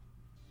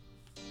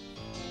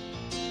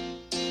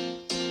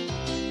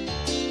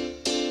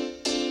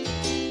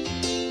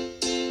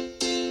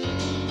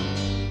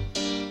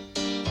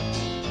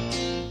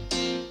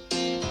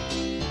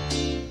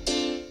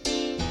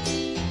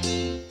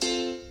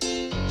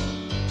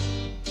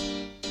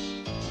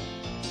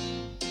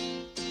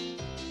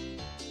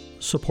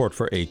 Support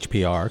for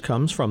HPR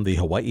comes from the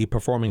Hawaii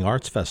Performing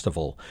Arts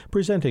Festival,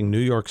 presenting New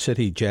York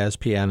City jazz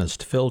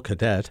pianist Phil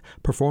Cadet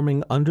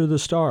performing Under the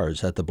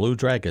Stars at the Blue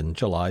Dragon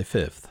July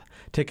 5th.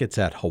 Tickets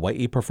at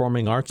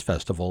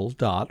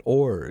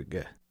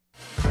hawaiiperformingartsfestival.org.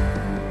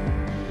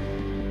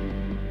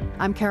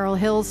 I'm Carol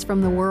Hills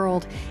from The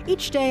World.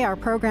 Each day, our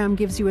program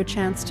gives you a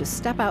chance to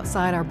step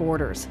outside our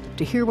borders,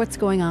 to hear what's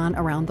going on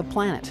around the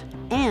planet,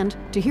 and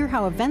to hear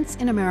how events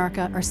in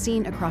America are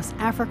seen across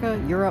Africa,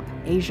 Europe,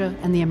 Asia,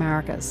 and the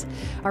Americas.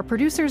 Our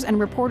producers and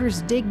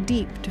reporters dig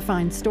deep to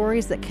find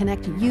stories that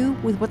connect you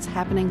with what's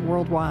happening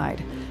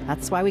worldwide.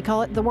 That's why we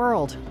call it The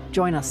World.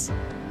 Join us.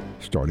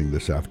 Starting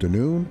this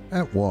afternoon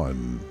at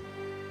 1.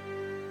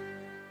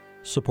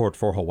 Support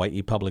for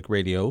Hawaii Public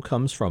Radio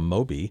comes from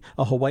Mobi,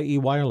 a Hawaii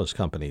wireless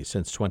company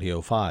since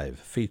 2005,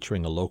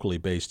 featuring a locally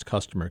based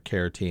customer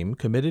care team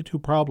committed to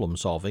problem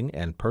solving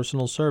and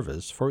personal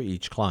service for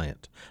each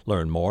client.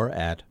 Learn more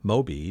at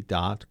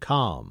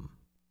mobi.com.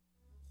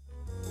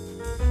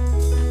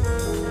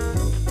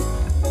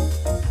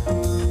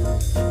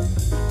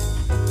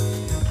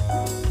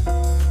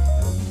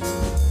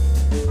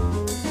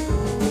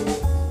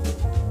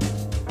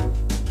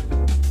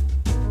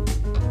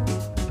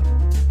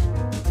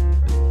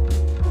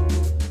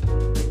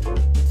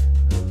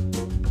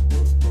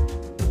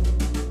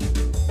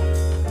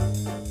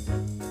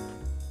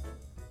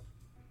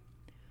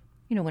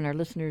 You know, when our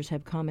listeners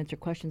have comments or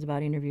questions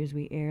about interviews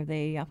we air,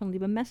 they often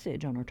leave a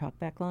message on our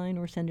talkback line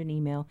or send an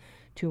email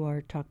to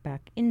our talkback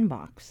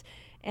inbox.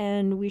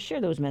 And we share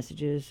those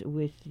messages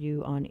with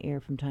you on air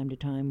from time to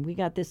time. We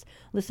got this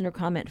listener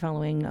comment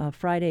following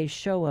Friday's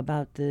show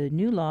about the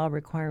new law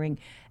requiring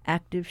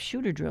active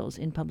shooter drills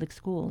in public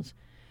schools.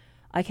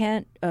 I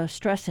can't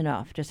stress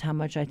enough just how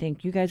much I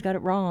think you guys got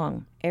it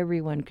wrong.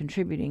 Everyone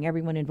contributing,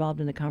 everyone involved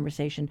in the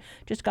conversation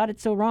just got it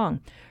so wrong.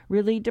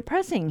 Really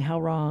depressing how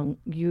wrong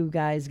you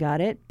guys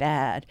got it.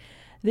 Bad.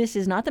 This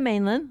is not the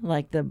mainland,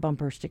 like the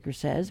bumper sticker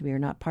says. We are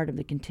not part of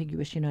the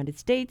contiguous United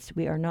States.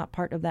 We are not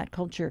part of that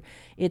culture.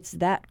 It's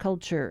that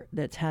culture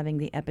that's having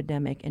the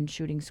epidemic and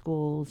shooting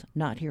schools,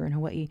 not here in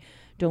Hawaii.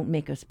 Don't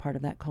make us part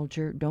of that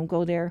culture. Don't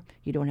go there.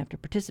 You don't have to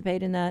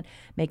participate in that.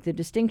 Make the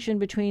distinction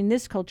between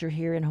this culture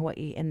here in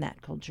Hawaii and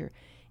that culture.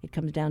 It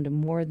comes down to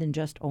more than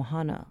just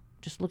ohana.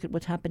 Just look at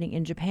what's happening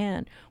in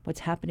Japan, what's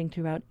happening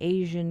throughout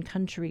Asian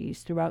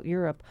countries, throughout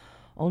Europe.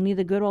 Only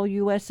the good old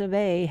US of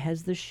A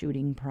has the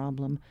shooting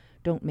problem.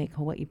 Don't make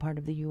Hawaii part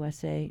of the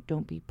USA.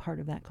 Don't be part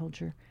of that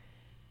culture.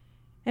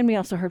 And we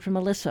also heard from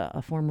Melissa,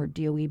 a former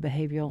DOE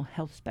behavioral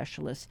health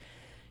specialist.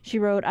 She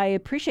wrote, I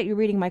appreciate you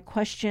reading my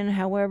question.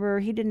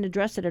 However, he didn't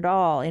address it at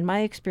all. In my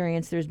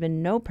experience, there's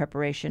been no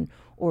preparation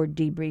or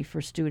debrief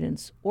for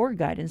students or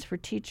guidance for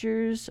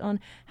teachers on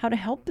how to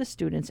help the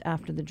students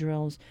after the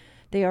drills.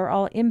 They are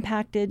all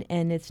impacted,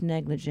 and it's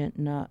negligent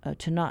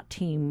to not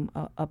team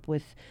up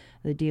with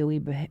the DOE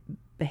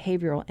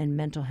behavioral and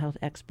mental health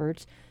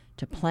experts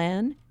to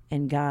plan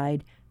and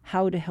guide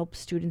how to help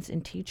students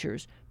and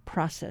teachers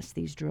process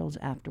these drills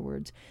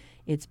afterwards.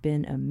 It's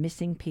been a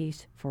missing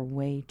piece for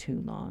way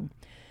too long.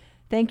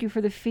 Thank you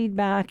for the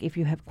feedback. If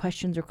you have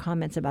questions or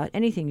comments about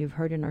anything you've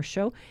heard in our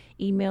show,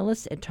 email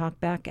us at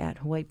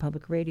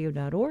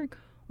talkback@hawaiipublicradio.org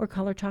or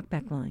call our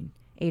talkback line,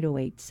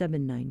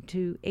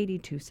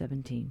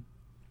 808-792-8217.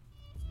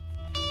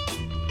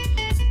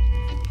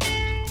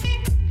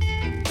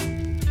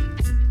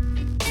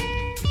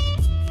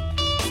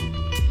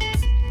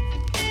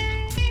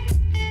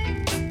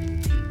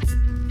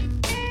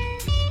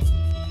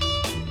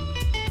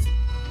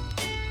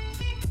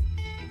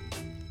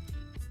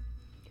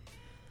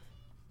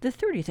 The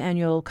 30th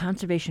Annual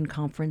Conservation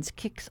Conference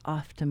kicks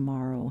off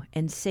tomorrow,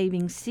 and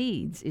saving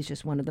seeds is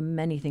just one of the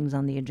many things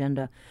on the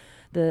agenda.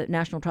 The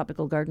National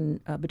Botanical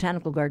Garden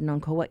on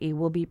Kauaʻi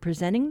will be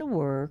presenting the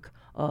work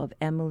of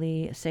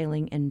Emily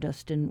Sailing and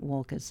Dustin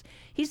Walkus.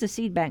 He's the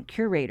seed bank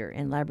curator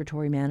and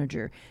laboratory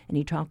manager, and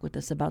he talked with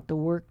us about the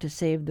work to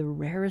save the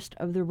rarest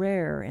of the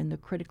rare and the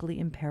critically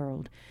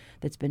imperiled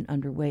that's been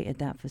underway at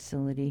that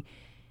facility.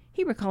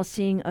 He recalls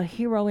seeing a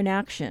hero in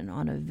action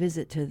on a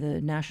visit to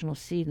the National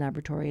Seed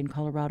Laboratory in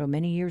Colorado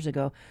many years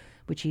ago,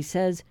 which he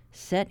says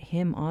set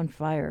him on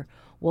fire.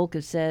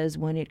 Wolka says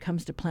when it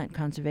comes to plant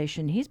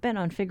conservation, he's bent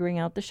on figuring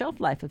out the shelf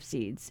life of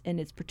seeds, and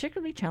it's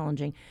particularly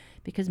challenging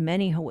because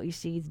many Hawaii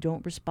seeds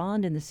don't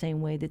respond in the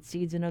same way that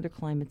seeds in other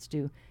climates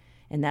do.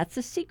 And that's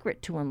the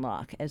secret to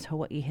unlock, as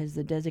Hawaii has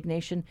the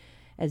designation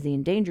as the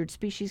endangered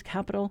species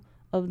capital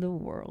of the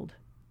world.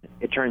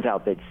 It turns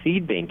out that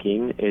seed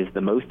banking is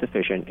the most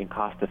efficient and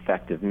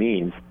cost-effective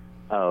means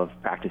of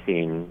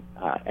practicing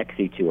ex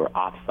situ or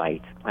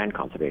off-site plant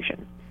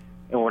conservation.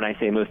 And when I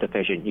say most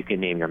efficient, you can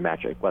name your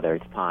metric, whether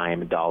it's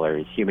time,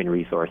 dollars, human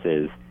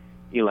resources,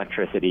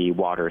 electricity,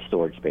 water,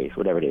 storage space,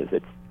 whatever it is.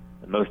 It's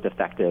the most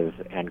effective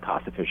and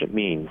cost-efficient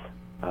means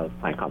of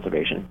plant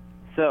conservation.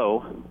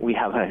 So we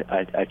have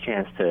a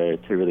chance to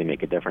really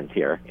make a difference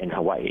here in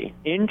Hawaii.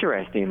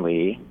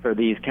 Interestingly, for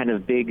these kind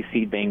of big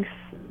seed banks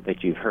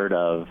that you've heard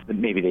of,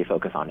 maybe they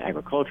focus on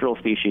agricultural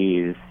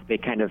species, they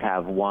kind of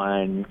have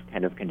one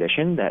kind of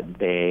condition that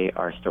they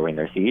are storing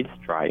their seeds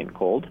dry and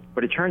cold.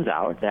 But it turns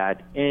out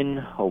that in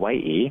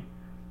Hawaii,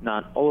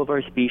 not all of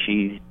our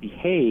species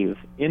behave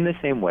in the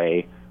same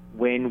way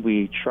when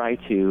we try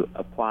to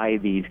apply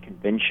these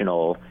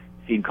conventional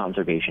seed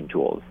conservation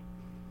tools.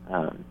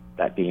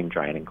 That being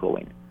drying and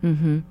cooling.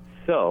 Mm-hmm.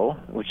 So,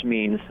 which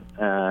means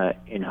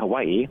in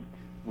Hawaii,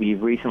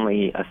 we've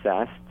recently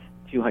assessed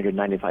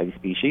 295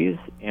 species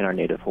in our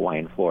native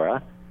Hawaiian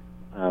flora,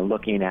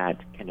 looking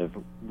at kind of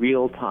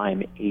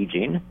real-time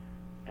aging,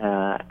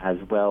 as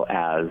well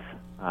as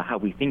how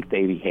we think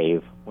they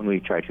behave when we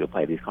try to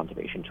apply these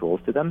conservation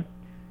tools to them.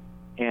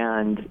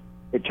 And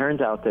it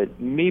turns out that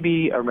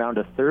maybe around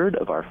a third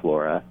of our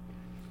flora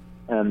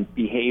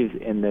behaves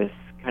in this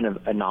kind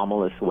of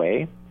anomalous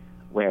way,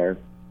 where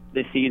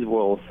the seeds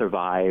will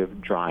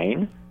survive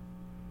drying,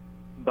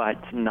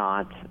 but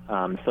not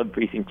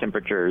sub-freezing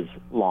temperatures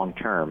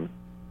long-term,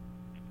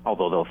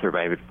 although they'll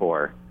survive it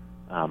for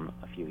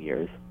a few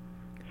years.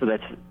 So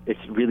it's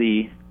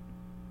really,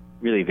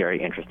 really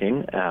very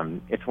interesting.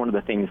 It's one of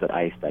the things that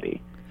I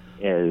study,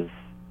 is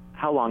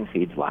how long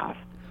seeds last.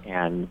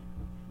 And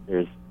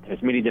there's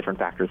many different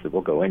factors that will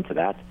go into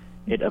that.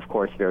 It, of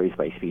course, varies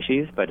by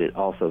species, but it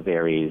also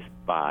varies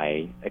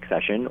by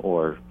accession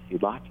or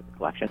seed lot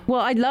collection.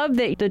 Well, I love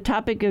that the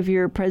topic of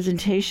your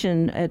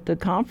presentation at the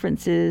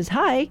conference is,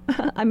 hi,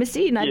 I'm a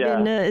seed, and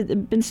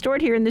I've been stored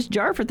here in this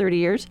jar for 30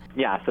 years.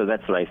 Yeah, so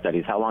that's what I study,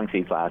 is how long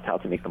seeds last, how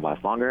to make them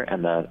last longer,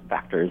 and the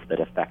factors that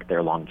affect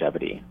their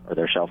longevity or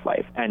their shelf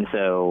life. And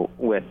so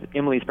with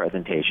Emily's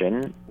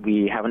presentation,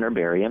 we have an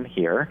herbarium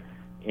here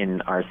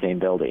in our same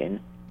building,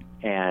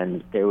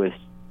 and there was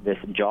this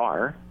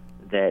jar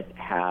that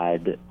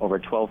had over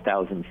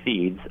 12,000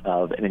 seeds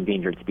of an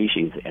endangered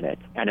species in it,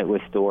 and it was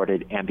stored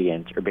at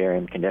ambient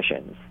herbarium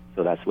conditions.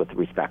 So that's with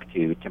respect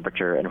to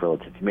temperature and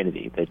relative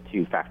humidity, the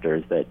two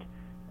factors that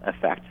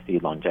affect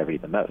seed longevity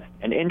the most.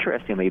 And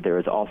interestingly, there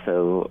was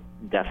also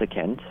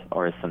desiccant,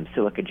 or some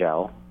silica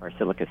gel or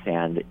silica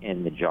sand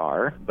in the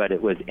jar, but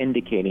it was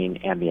indicating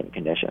ambient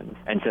conditions.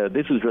 And so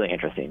this was really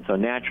interesting. So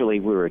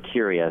naturally, we were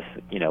curious,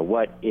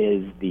 what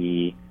is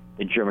the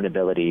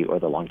germinability or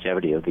the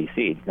longevity of these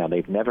seeds. Now,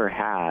 they've never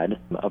had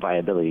a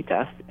viability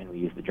test, and we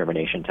use the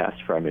germination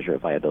test for our measure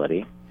of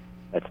viability.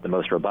 That's the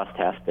most robust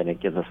test, and it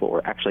gives us what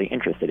we're actually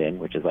interested in,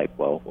 which is like,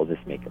 well, will this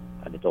make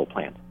an adult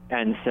plant?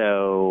 And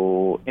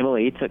so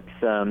Emily took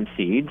some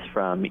seeds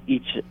from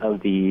each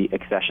of the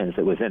accessions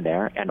that was in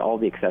there, and all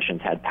the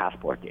accessions had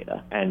passport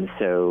data. And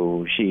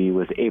so she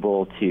was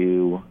able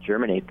to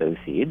germinate those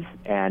seeds,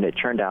 and it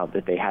turned out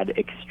that they had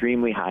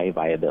extremely high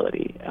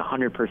viability,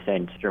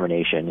 100%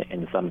 germination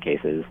in some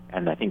cases,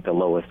 and I think the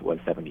lowest was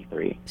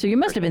 73%. So you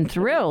must have been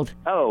thrilled.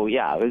 Oh,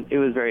 yeah, it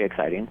was very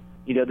exciting.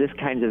 This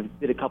kind of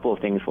did a couple of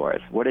things for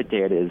us. What it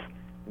did is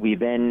we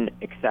then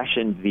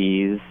accessioned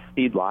these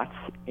seed lots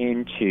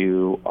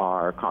into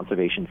our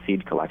conservation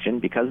seed collection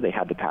because they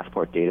had the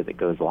passport data that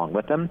goes along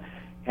with them,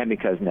 and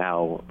because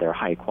now they're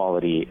high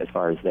quality as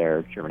far as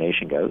their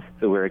germination goes.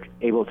 So we're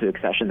able to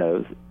accession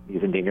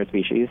these endangered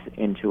species,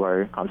 into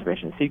our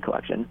conservation seed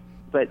collection.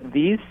 But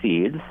these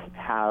seeds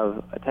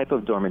have a type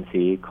of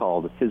dormancy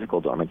called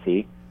physical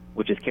dormancy,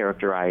 which is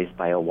characterized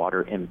by a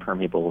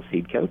water-impermeable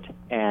seed coat.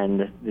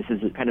 And this is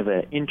kind of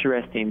an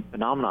interesting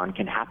phenomenon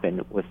can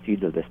happen with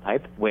seeds of this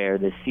type, where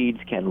the seeds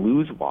can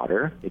lose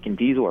water, they can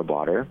desorb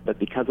water, but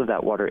because of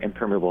that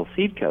water-impermeable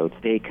seed coat,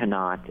 they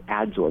cannot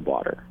adsorb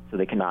water, so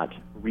they cannot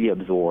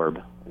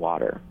reabsorb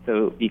water.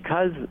 So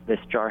because this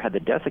jar had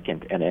the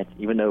desiccant in it,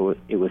 even though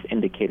it was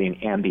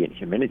indicating ambient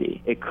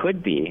humidity, it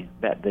could be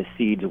that the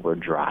seeds were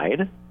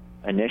dried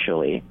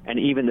initially, and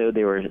even though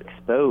they were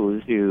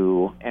exposed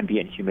to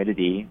ambient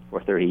humidity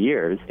for 30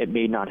 years, it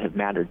may not have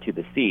mattered to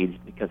the seeds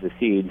because the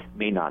seeds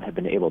may not have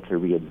been able to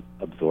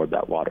reabsorb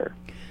that water.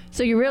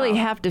 So you really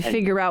have to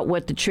figure out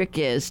what the trick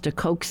is to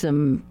coax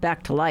them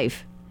back to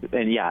life.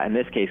 And yeah, in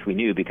this case, we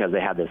knew because they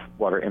had this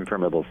water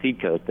impermeable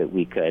seed coat that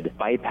we could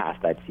bypass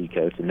that seed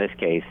coat. In this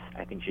case,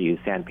 I think she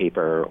used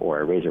sandpaper or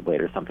a razor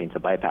blade or something to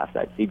bypass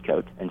that seed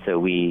coat. And so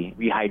we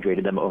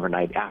rehydrated them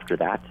overnight after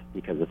that,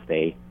 because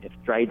if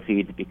dried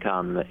seeds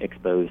become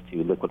exposed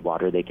to liquid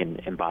water, they can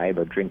imbibe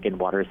or drink in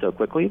water so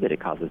quickly that it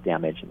causes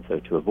damage. And so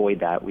to avoid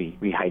that, we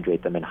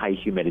rehydrate them in high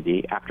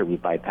humidity after we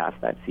bypass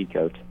that seed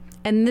coat.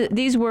 And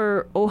these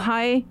were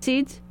Ojai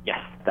seeds? Yes,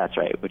 that's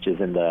right, which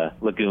is in the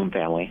legume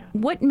family.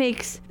 What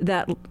makes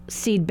that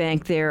seed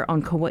bank there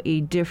on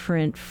Kauaʻi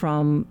different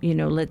from,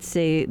 let's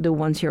say the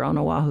ones here on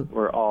Oahu?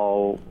 We're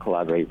all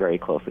collaborate very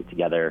closely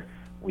together.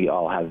 We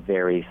all have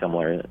very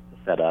similar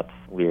setups.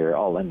 We're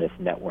all in this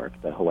network,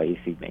 the Hawaii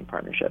Seed Bank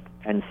Partnership.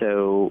 And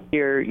so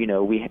here,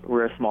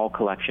 we're a small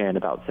collection,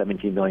 about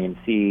 17 million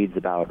seeds,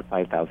 about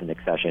 5,000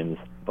 accessions,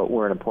 but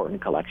we're an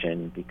important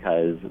collection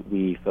because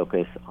we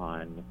focus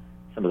on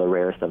some of the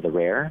rarest of the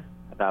rare.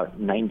 About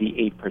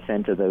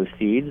 98% of those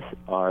seeds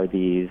are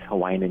these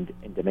Hawaiian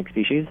endemic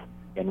species,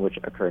 which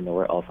occur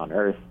nowhere else on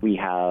Earth. We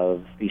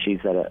have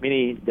species that are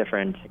many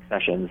different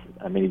accessions,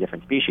 many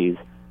different species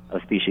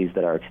of species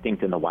that are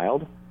extinct in the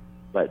wild,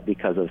 but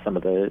because of some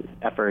of the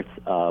efforts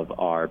of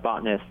our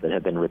botanists that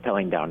have been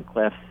rappelling down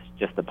cliffs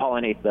just to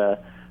pollinate the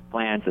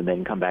plants and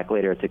then come back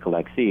later to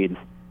collect seeds,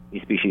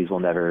 these species will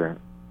never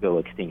go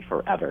extinct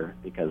forever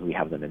because we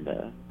have them in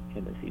the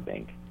seed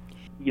bank.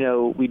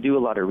 We do a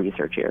lot of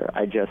research here.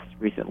 I just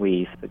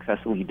recently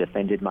successfully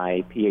defended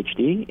my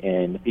PhD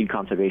in seed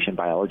conservation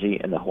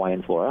biology in the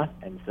Hawaiian flora.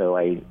 And so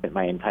I spent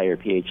my entire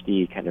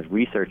PhD kind of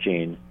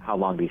researching how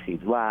long these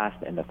seeds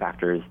last and the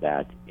factors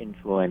that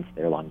influence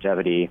their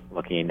longevity,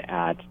 looking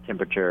at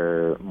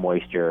temperature,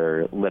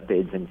 moisture,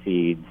 lipids in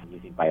seeds,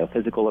 using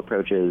biophysical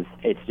approaches.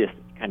 It's just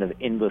kind of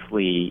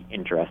endlessly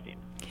interesting.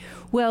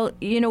 Well,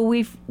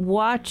 we've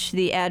watched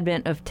the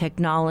advent of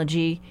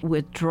technology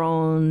with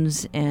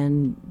drones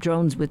and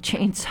drones with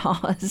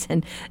chainsaws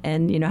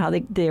and how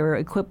they're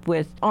equipped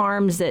with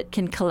arms that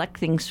can collect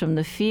things from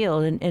the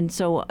field. And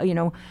so,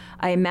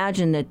 I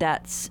imagine that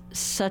that's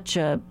such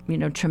a,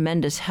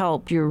 tremendous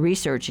help, your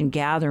research in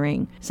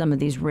gathering some of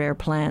these rare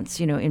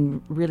plants,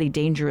 in really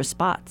dangerous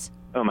spots.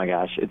 Oh my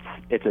gosh,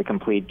 it's a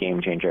complete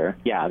game changer.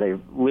 Yeah, they're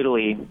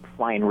literally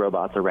flying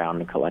robots around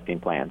and collecting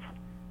plants.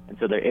 And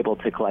so they're able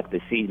to collect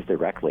the seeds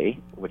directly,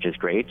 which is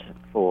great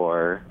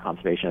for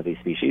conservation of these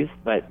species.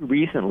 But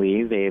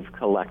recently, they've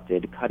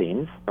collected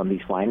cuttings from these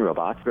flying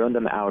robots, thrown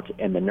them out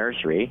in the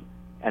nursery,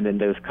 and then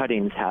those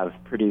cuttings have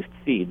produced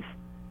seeds.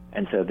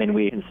 And so then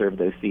we conserve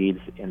those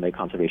seeds in the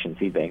conservation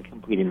seed bank,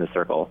 completing the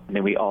circle. And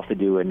then we also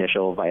do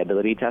initial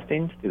viability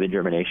testing through the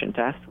germination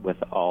test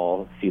with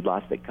all seed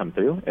lots that come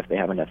through if they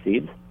have enough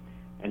seeds.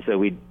 And so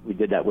we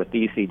did that with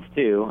these seeds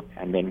too,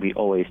 and then we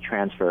always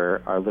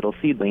transfer our little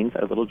seedlings,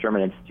 our little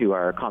germinants, to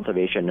our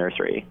conservation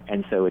nursery.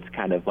 And so it's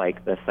kind of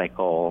like the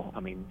cycle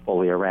coming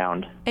fully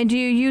around. And do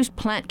you use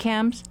plant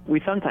cams?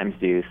 We sometimes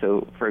do.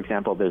 So, for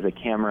example, there's a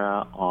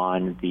camera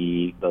on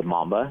the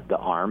mamba, the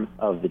arm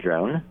of the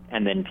drone,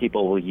 and then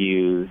people will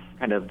use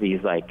kind of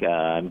these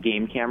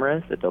game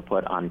cameras that they'll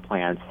put on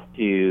plants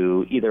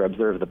to either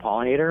observe the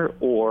pollinator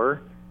or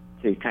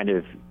to kind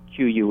of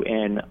cue you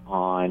in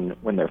on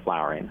when they're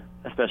flowering.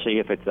 Especially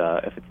if it's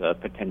a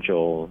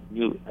potential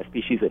new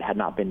species that had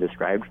not been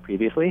described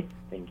previously,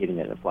 then getting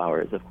it in the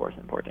flower is, of course,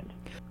 important.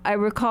 I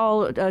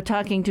recall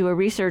talking to a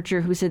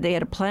researcher who said they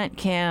had a plant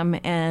cam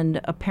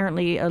and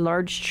apparently a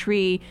large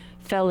tree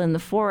fell in the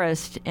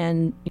forest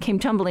and came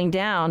tumbling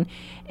down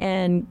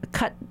and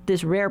cut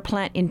this rare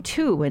plant in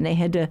two, and they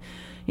had to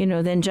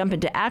then jump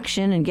into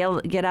action and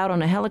get out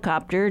on a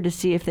helicopter to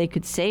see if they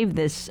could save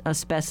this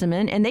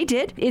specimen. And they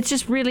did. It's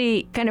just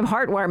really kind of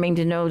heartwarming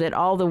to know that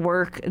all the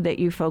work that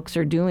you folks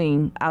are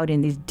doing out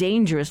in these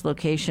dangerous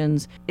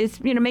locations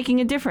is,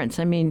 making a difference.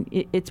 I mean,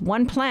 it's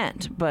one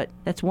plant, but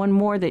that's one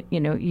more that,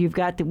 you've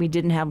got that we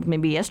didn't have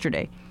maybe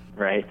yesterday.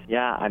 Right.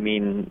 Yeah. I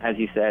mean, as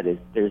you said,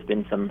 there's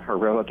been some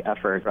heroic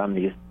effort from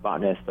these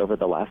botanists over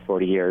the last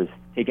 40 years,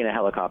 taking a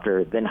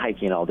helicopter, then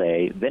hiking all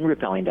day, then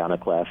rappelling down a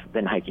cliff,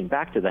 then hiking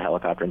back to the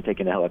helicopter and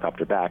taking the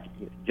helicopter back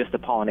just to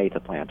pollinate the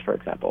plant, for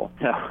example.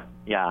 So,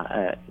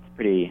 yeah, it's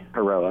pretty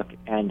heroic.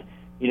 And,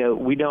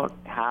 we don't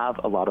have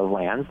a lot of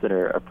lands that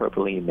are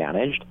appropriately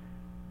managed.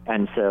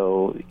 And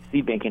so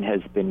seed banking has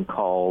been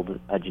called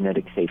a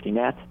genetic safety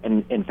net.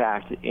 And in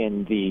fact,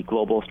 in the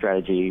global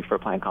strategy for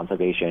plant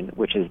conservation,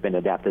 which has been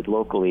adapted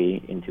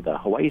locally into the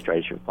Hawaii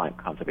strategy for plant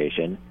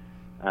conservation,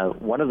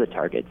 one of the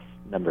targets,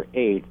 number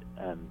 8,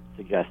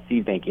 suggests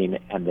seed banking,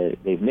 and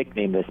they've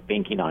nicknamed this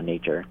banking on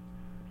nature.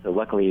 So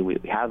luckily, we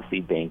have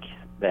seed banks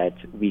that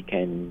we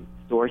can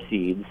store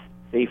seeds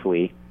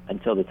safely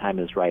until the time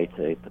is right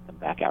to put them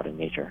back out in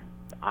nature.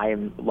 I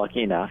am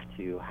lucky enough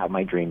to have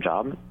my dream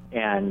job,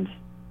 and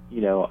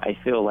I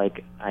feel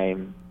like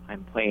I'm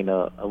playing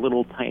a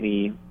little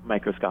tiny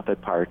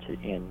microscopic part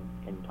in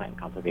plant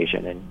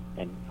conservation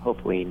and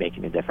hopefully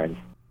making a difference.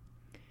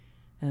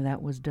 And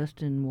that was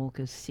Dustin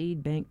Wolka's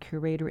seed bank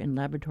curator and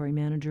laboratory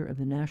manager of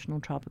the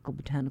National Tropical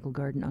Botanical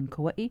Garden on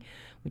Kauaʻi,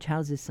 which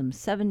houses some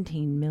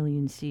 17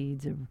 million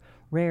seeds of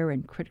rare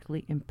and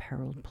critically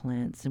imperiled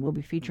plants. And we'll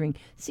be featuring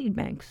seed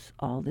banks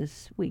all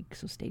this week,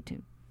 so stay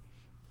tuned.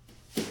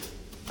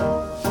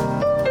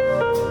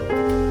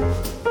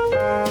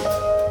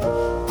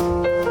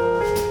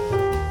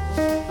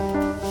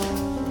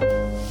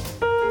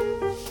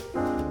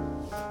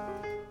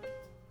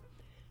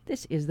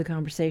 This is The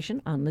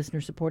Conversation on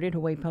listener-supported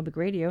Hawaii Public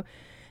Radio.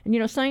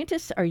 And,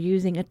 scientists are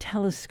using a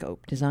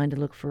telescope designed to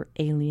look for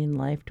alien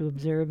life to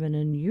observe an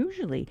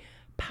unusually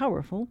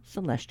powerful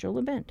celestial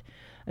event.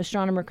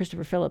 Astronomer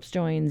Christopher Phillips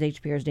joins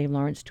HPR's Dave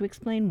Lawrence to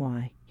explain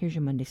why. Here's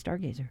your Monday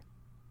Stargazer.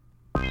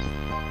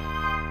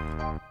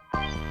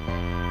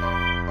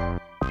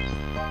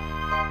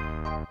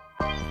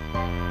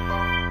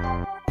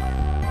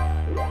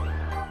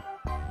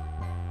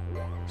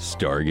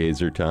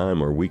 Stargazer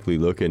Time, our weekly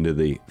look into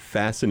the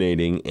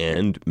fascinating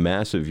and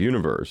massive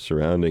universe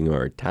surrounding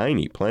our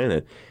tiny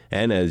planet.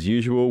 And as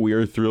usual, we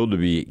are thrilled to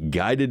be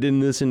guided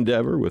in this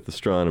endeavor with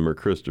astronomer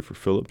Christopher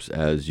Phillips,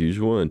 as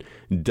usual, and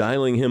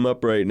dialing him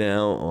up right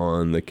now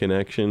on the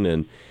connection.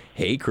 And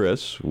hey,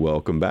 Chris,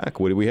 welcome back.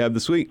 What do we have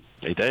this week?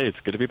 Hey, Dave. It's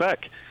good to be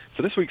back.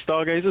 For this week's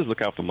Stargazers,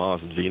 look out for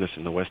Mars and Venus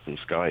in the western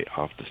sky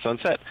after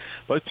sunset.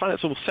 Both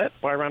planets will set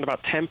by around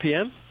about 10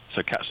 p.m.,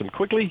 so catch them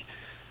quickly.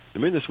 The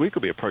moon this week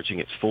will be approaching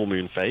its full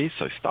moon phase,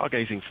 so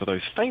stargazing for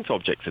those faint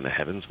objects in the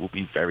heavens will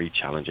be very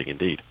challenging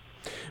indeed.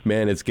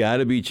 Man, it's got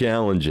to be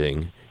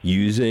challenging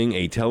using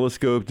a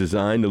telescope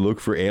designed to look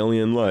for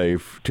alien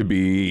life to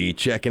be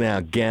checking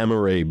out gamma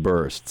ray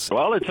bursts.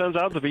 Well, it turns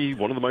out to be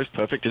one of the most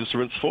perfect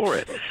instruments for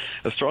it.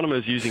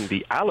 Astronomers using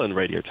the Allen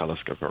Radio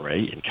Telescope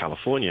Array in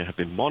California have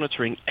been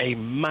monitoring a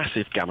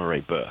massive gamma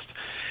ray burst.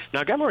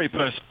 Now, gamma ray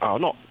bursts are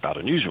not that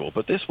unusual,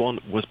 but this one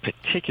was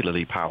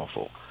particularly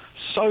powerful.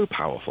 So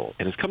powerful,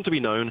 it has come to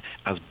be known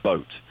as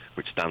BOAT,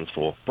 which stands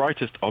for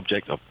Brightest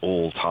Object of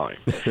All Time.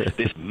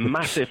 This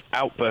massive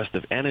outburst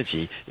of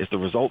energy is the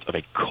result of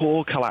a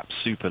core collapse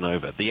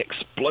supernova, the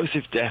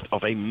explosive death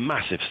of a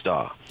massive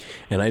star.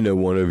 And I know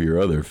one of your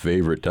other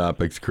favorite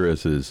topics,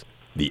 Chris, is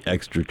the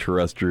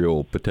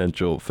extraterrestrial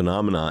potential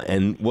phenomena.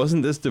 And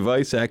wasn't this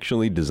device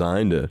actually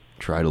designed to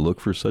try to look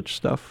for such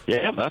stuff?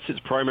 Yeah, that's its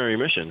primary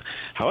mission.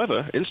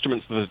 However,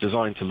 instruments that are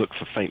designed to look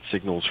for faint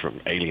signals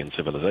from alien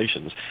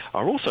civilizations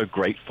are also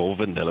great for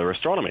vanilla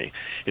astronomy.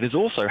 It is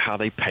also how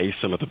they pay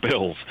some of the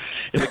bills.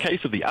 In the case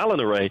of the Allen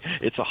Array,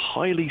 it's a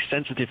highly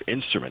sensitive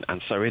instrument,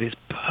 and so it is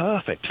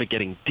perfect for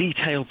getting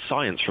detailed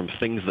science from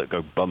things that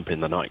go bump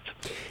in the night.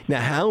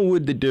 Now, how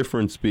would the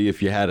difference be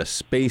if you had a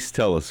space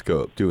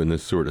telescope doing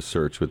this sort of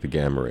search with the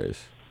gamma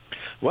rays?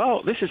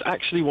 Well, this is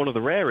actually one of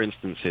the rare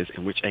instances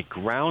in which a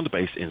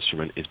ground-based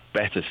instrument is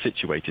better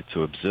situated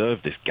to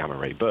observe this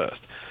gamma-ray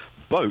burst.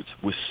 BOAT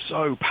was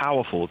so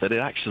powerful that it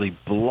actually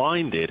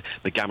blinded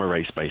the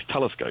gamma-ray space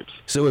telescopes.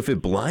 So if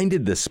it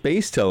blinded the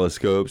space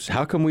telescopes,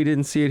 how come we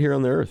didn't see it here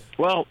on the Earth?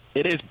 Well,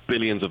 it is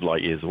billions of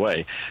light years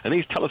away, and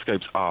these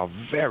telescopes are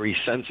very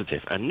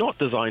sensitive and not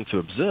designed to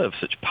observe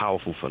such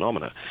powerful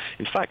phenomena.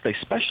 In fact, they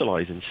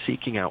specialize in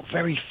seeking out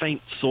very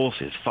faint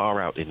sources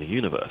far out in the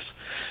universe.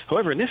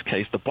 However, in this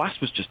case, the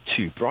blast was just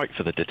too bright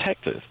for the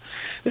detectors.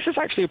 This is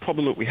actually a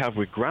problem that we have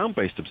with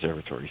ground-based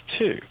observatories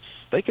too.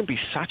 They can be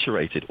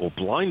saturated or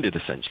blinded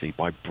essentially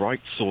by bright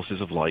sources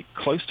of light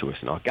close to us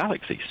in our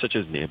galaxy, such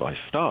as nearby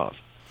stars.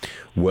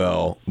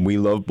 Well, we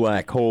love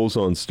black holes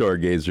on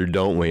Stargazer,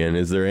 don't we? And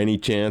is there any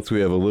chance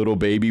we have a little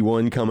baby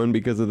one coming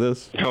because of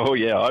this? Oh,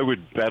 yeah, I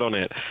would bet on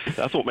it.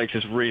 That's what makes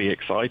this really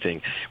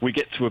exciting. We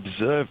get to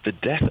observe the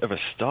death of a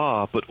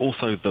star, but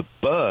also the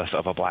birth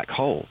of a black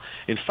hole.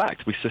 In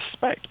fact, we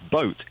suspect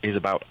BOAT is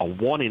about a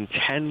 1 in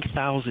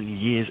 10,000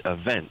 years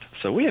event.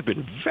 So we have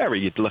been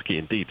very lucky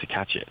indeed to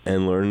catch it.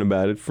 And learn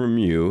about it from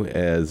you,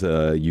 as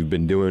you've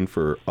been doing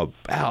for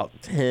about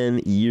 10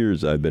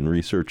 years. I've been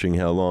researching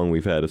how long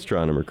we've had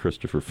astronomer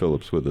Christopher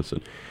Phillips with us,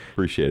 and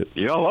appreciate it.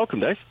 You're welcome,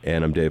 Dave.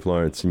 And I'm Dave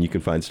Lawrence, and you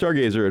can find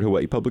Stargazer at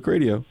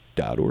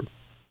hawaiipublicradio.org.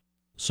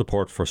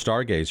 Support for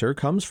Stargazer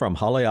comes from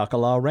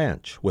Haleakala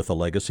Ranch, with a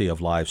legacy of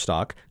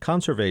livestock,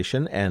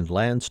 conservation, and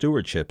land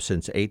stewardship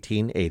since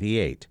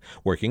 1888,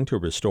 working to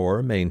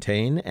restore,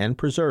 maintain, and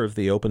preserve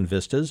the open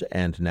vistas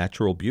and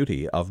natural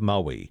beauty of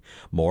Maui.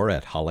 More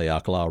at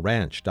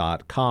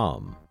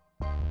haleakalaranch.com.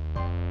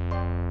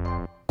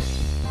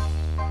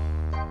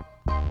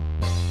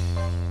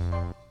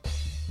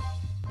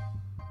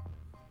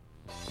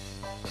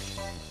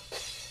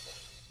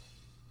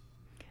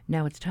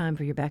 Now it's time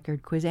for your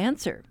backyard quiz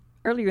answer.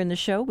 Earlier in the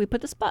show, we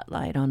put the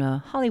spotlight on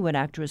a Hollywood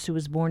actress who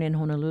was born in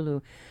Honolulu.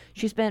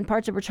 She spent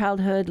parts of her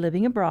childhood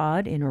living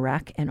abroad in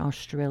Iraq and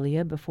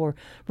Australia before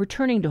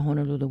returning to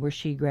Honolulu, where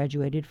she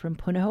graduated from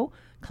Punahou,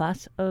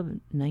 class of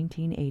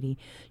 1980.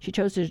 She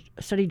chose to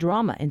study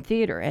drama and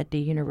theater at the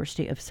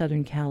University of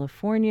Southern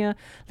California,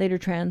 later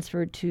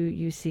transferred to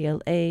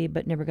UCLA,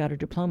 but never got her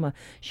diploma.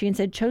 She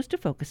instead chose to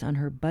focus on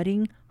her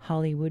budding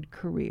Hollywood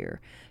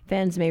career.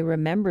 Fans may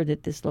remember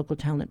that this local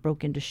talent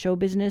broke into show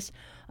business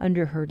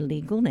under her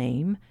legal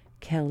name,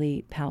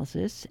 Kelly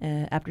Palsis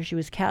after she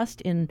was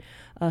cast in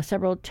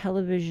several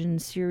television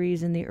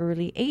series in the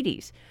early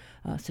 80s,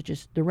 such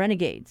as The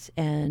Renegades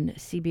and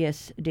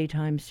CBS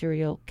daytime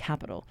serial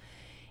Capital.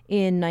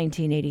 In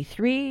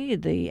 1983,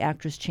 the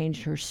actress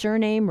changed her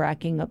surname,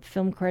 racking up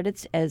film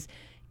credits as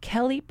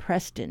Kelly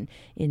Preston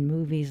in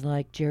movies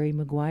like Jerry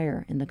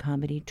Maguire and the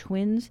comedy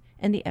Twins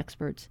and The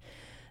Experts.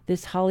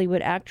 This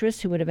Hollywood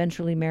actress, who would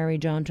eventually marry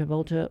John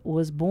Travolta,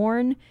 was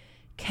born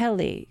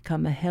Kelly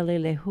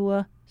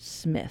Kamahelelehua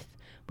Smith,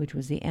 which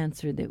was the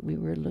answer that we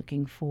were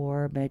looking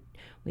for, but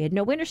we had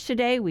no winners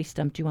today. We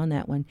stumped you on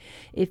that one.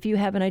 If you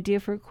have an idea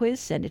for a quiz,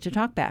 send it to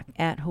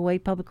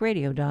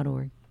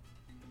talkback@hawaiipublicradio.org.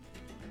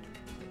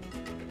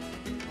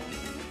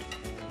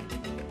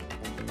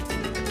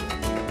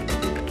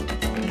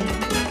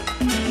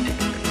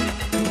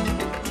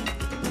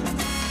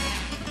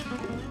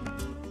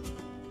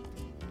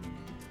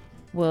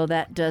 Well,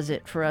 that does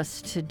it for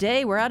us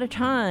today. We're out of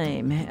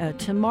time.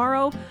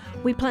 Tomorrow,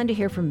 we plan to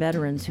hear from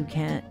veterans who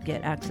can't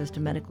get access to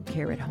medical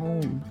care at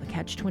home, a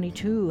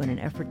catch-22 in an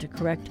effort to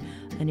correct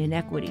an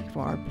inequity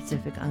for our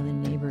Pacific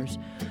Island neighbors.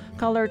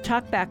 Call our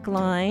talkback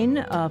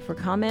line for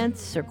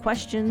comments or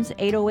questions,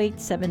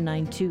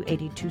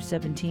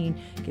 808-792-8217.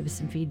 Give us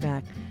some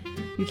feedback.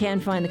 You can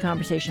find the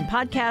Conversation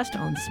podcast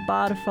on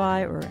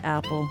Spotify or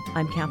Apple.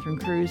 I'm Catherine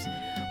Cruz.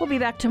 We'll be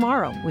back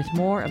tomorrow with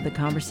more of The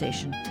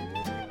Conversation.